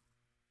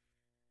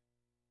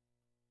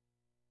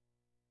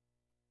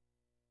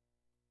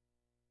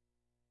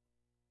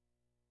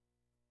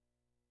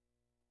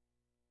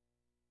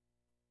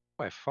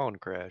 My phone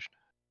crashed.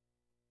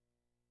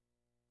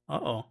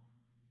 Uh-oh.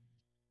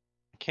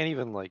 I can't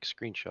even, like,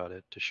 screenshot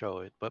it to show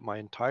it, but my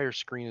entire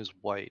screen is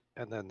white,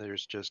 and then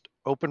there's just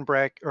open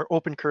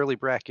curly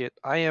bracket,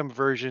 I am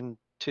version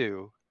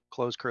 2,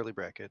 close curly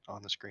bracket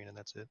on the screen, and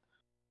that's it.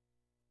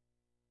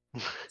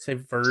 Say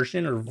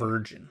version or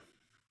virgin?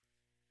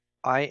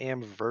 I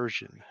am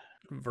version.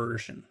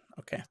 Version.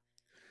 Okay.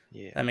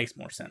 Yeah. That makes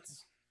more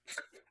sense.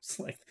 It's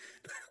like,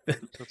 so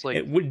it's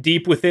like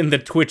deep within the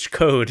Twitch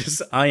code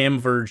is I am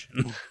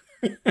virgin.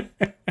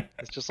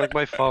 It's just like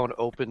my phone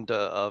opened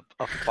a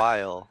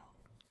file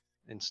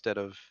instead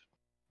of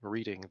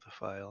reading the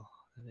file,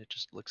 and it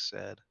just looks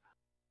sad.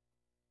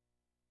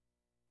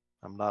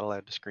 I'm not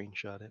allowed to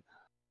screenshot it.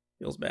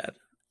 Feels bad.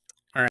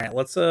 All right,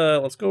 let's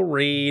go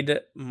raid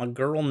my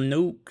girl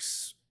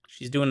Nokes.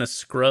 She's doing a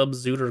Scrub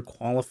Zooter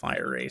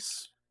qualifier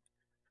race.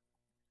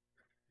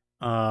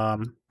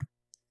 So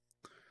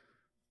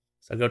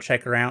go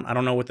check her out. I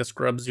don't know what the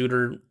Scrub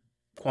Zooter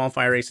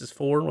qualifier race is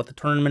for, what the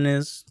tournament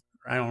is.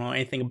 I don't know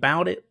anything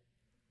about it,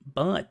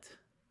 but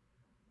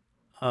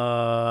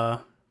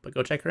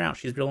go check her out.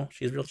 She's real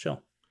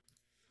chill.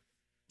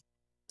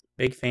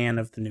 Big fan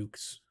of the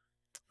nukes.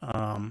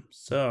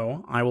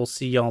 So I will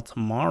see y'all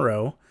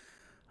tomorrow.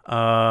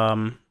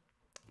 Probably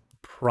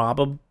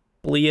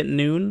at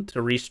noon to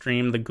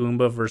restream the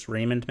Goomba versus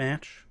Raymond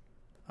match.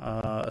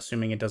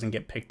 Assuming it doesn't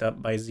get picked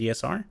up by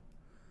ZSR.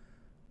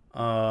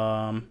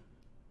 But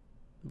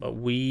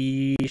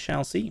we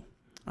shall see.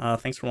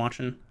 Thanks for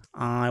watching.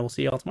 I will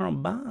see y'all tomorrow.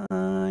 Bye.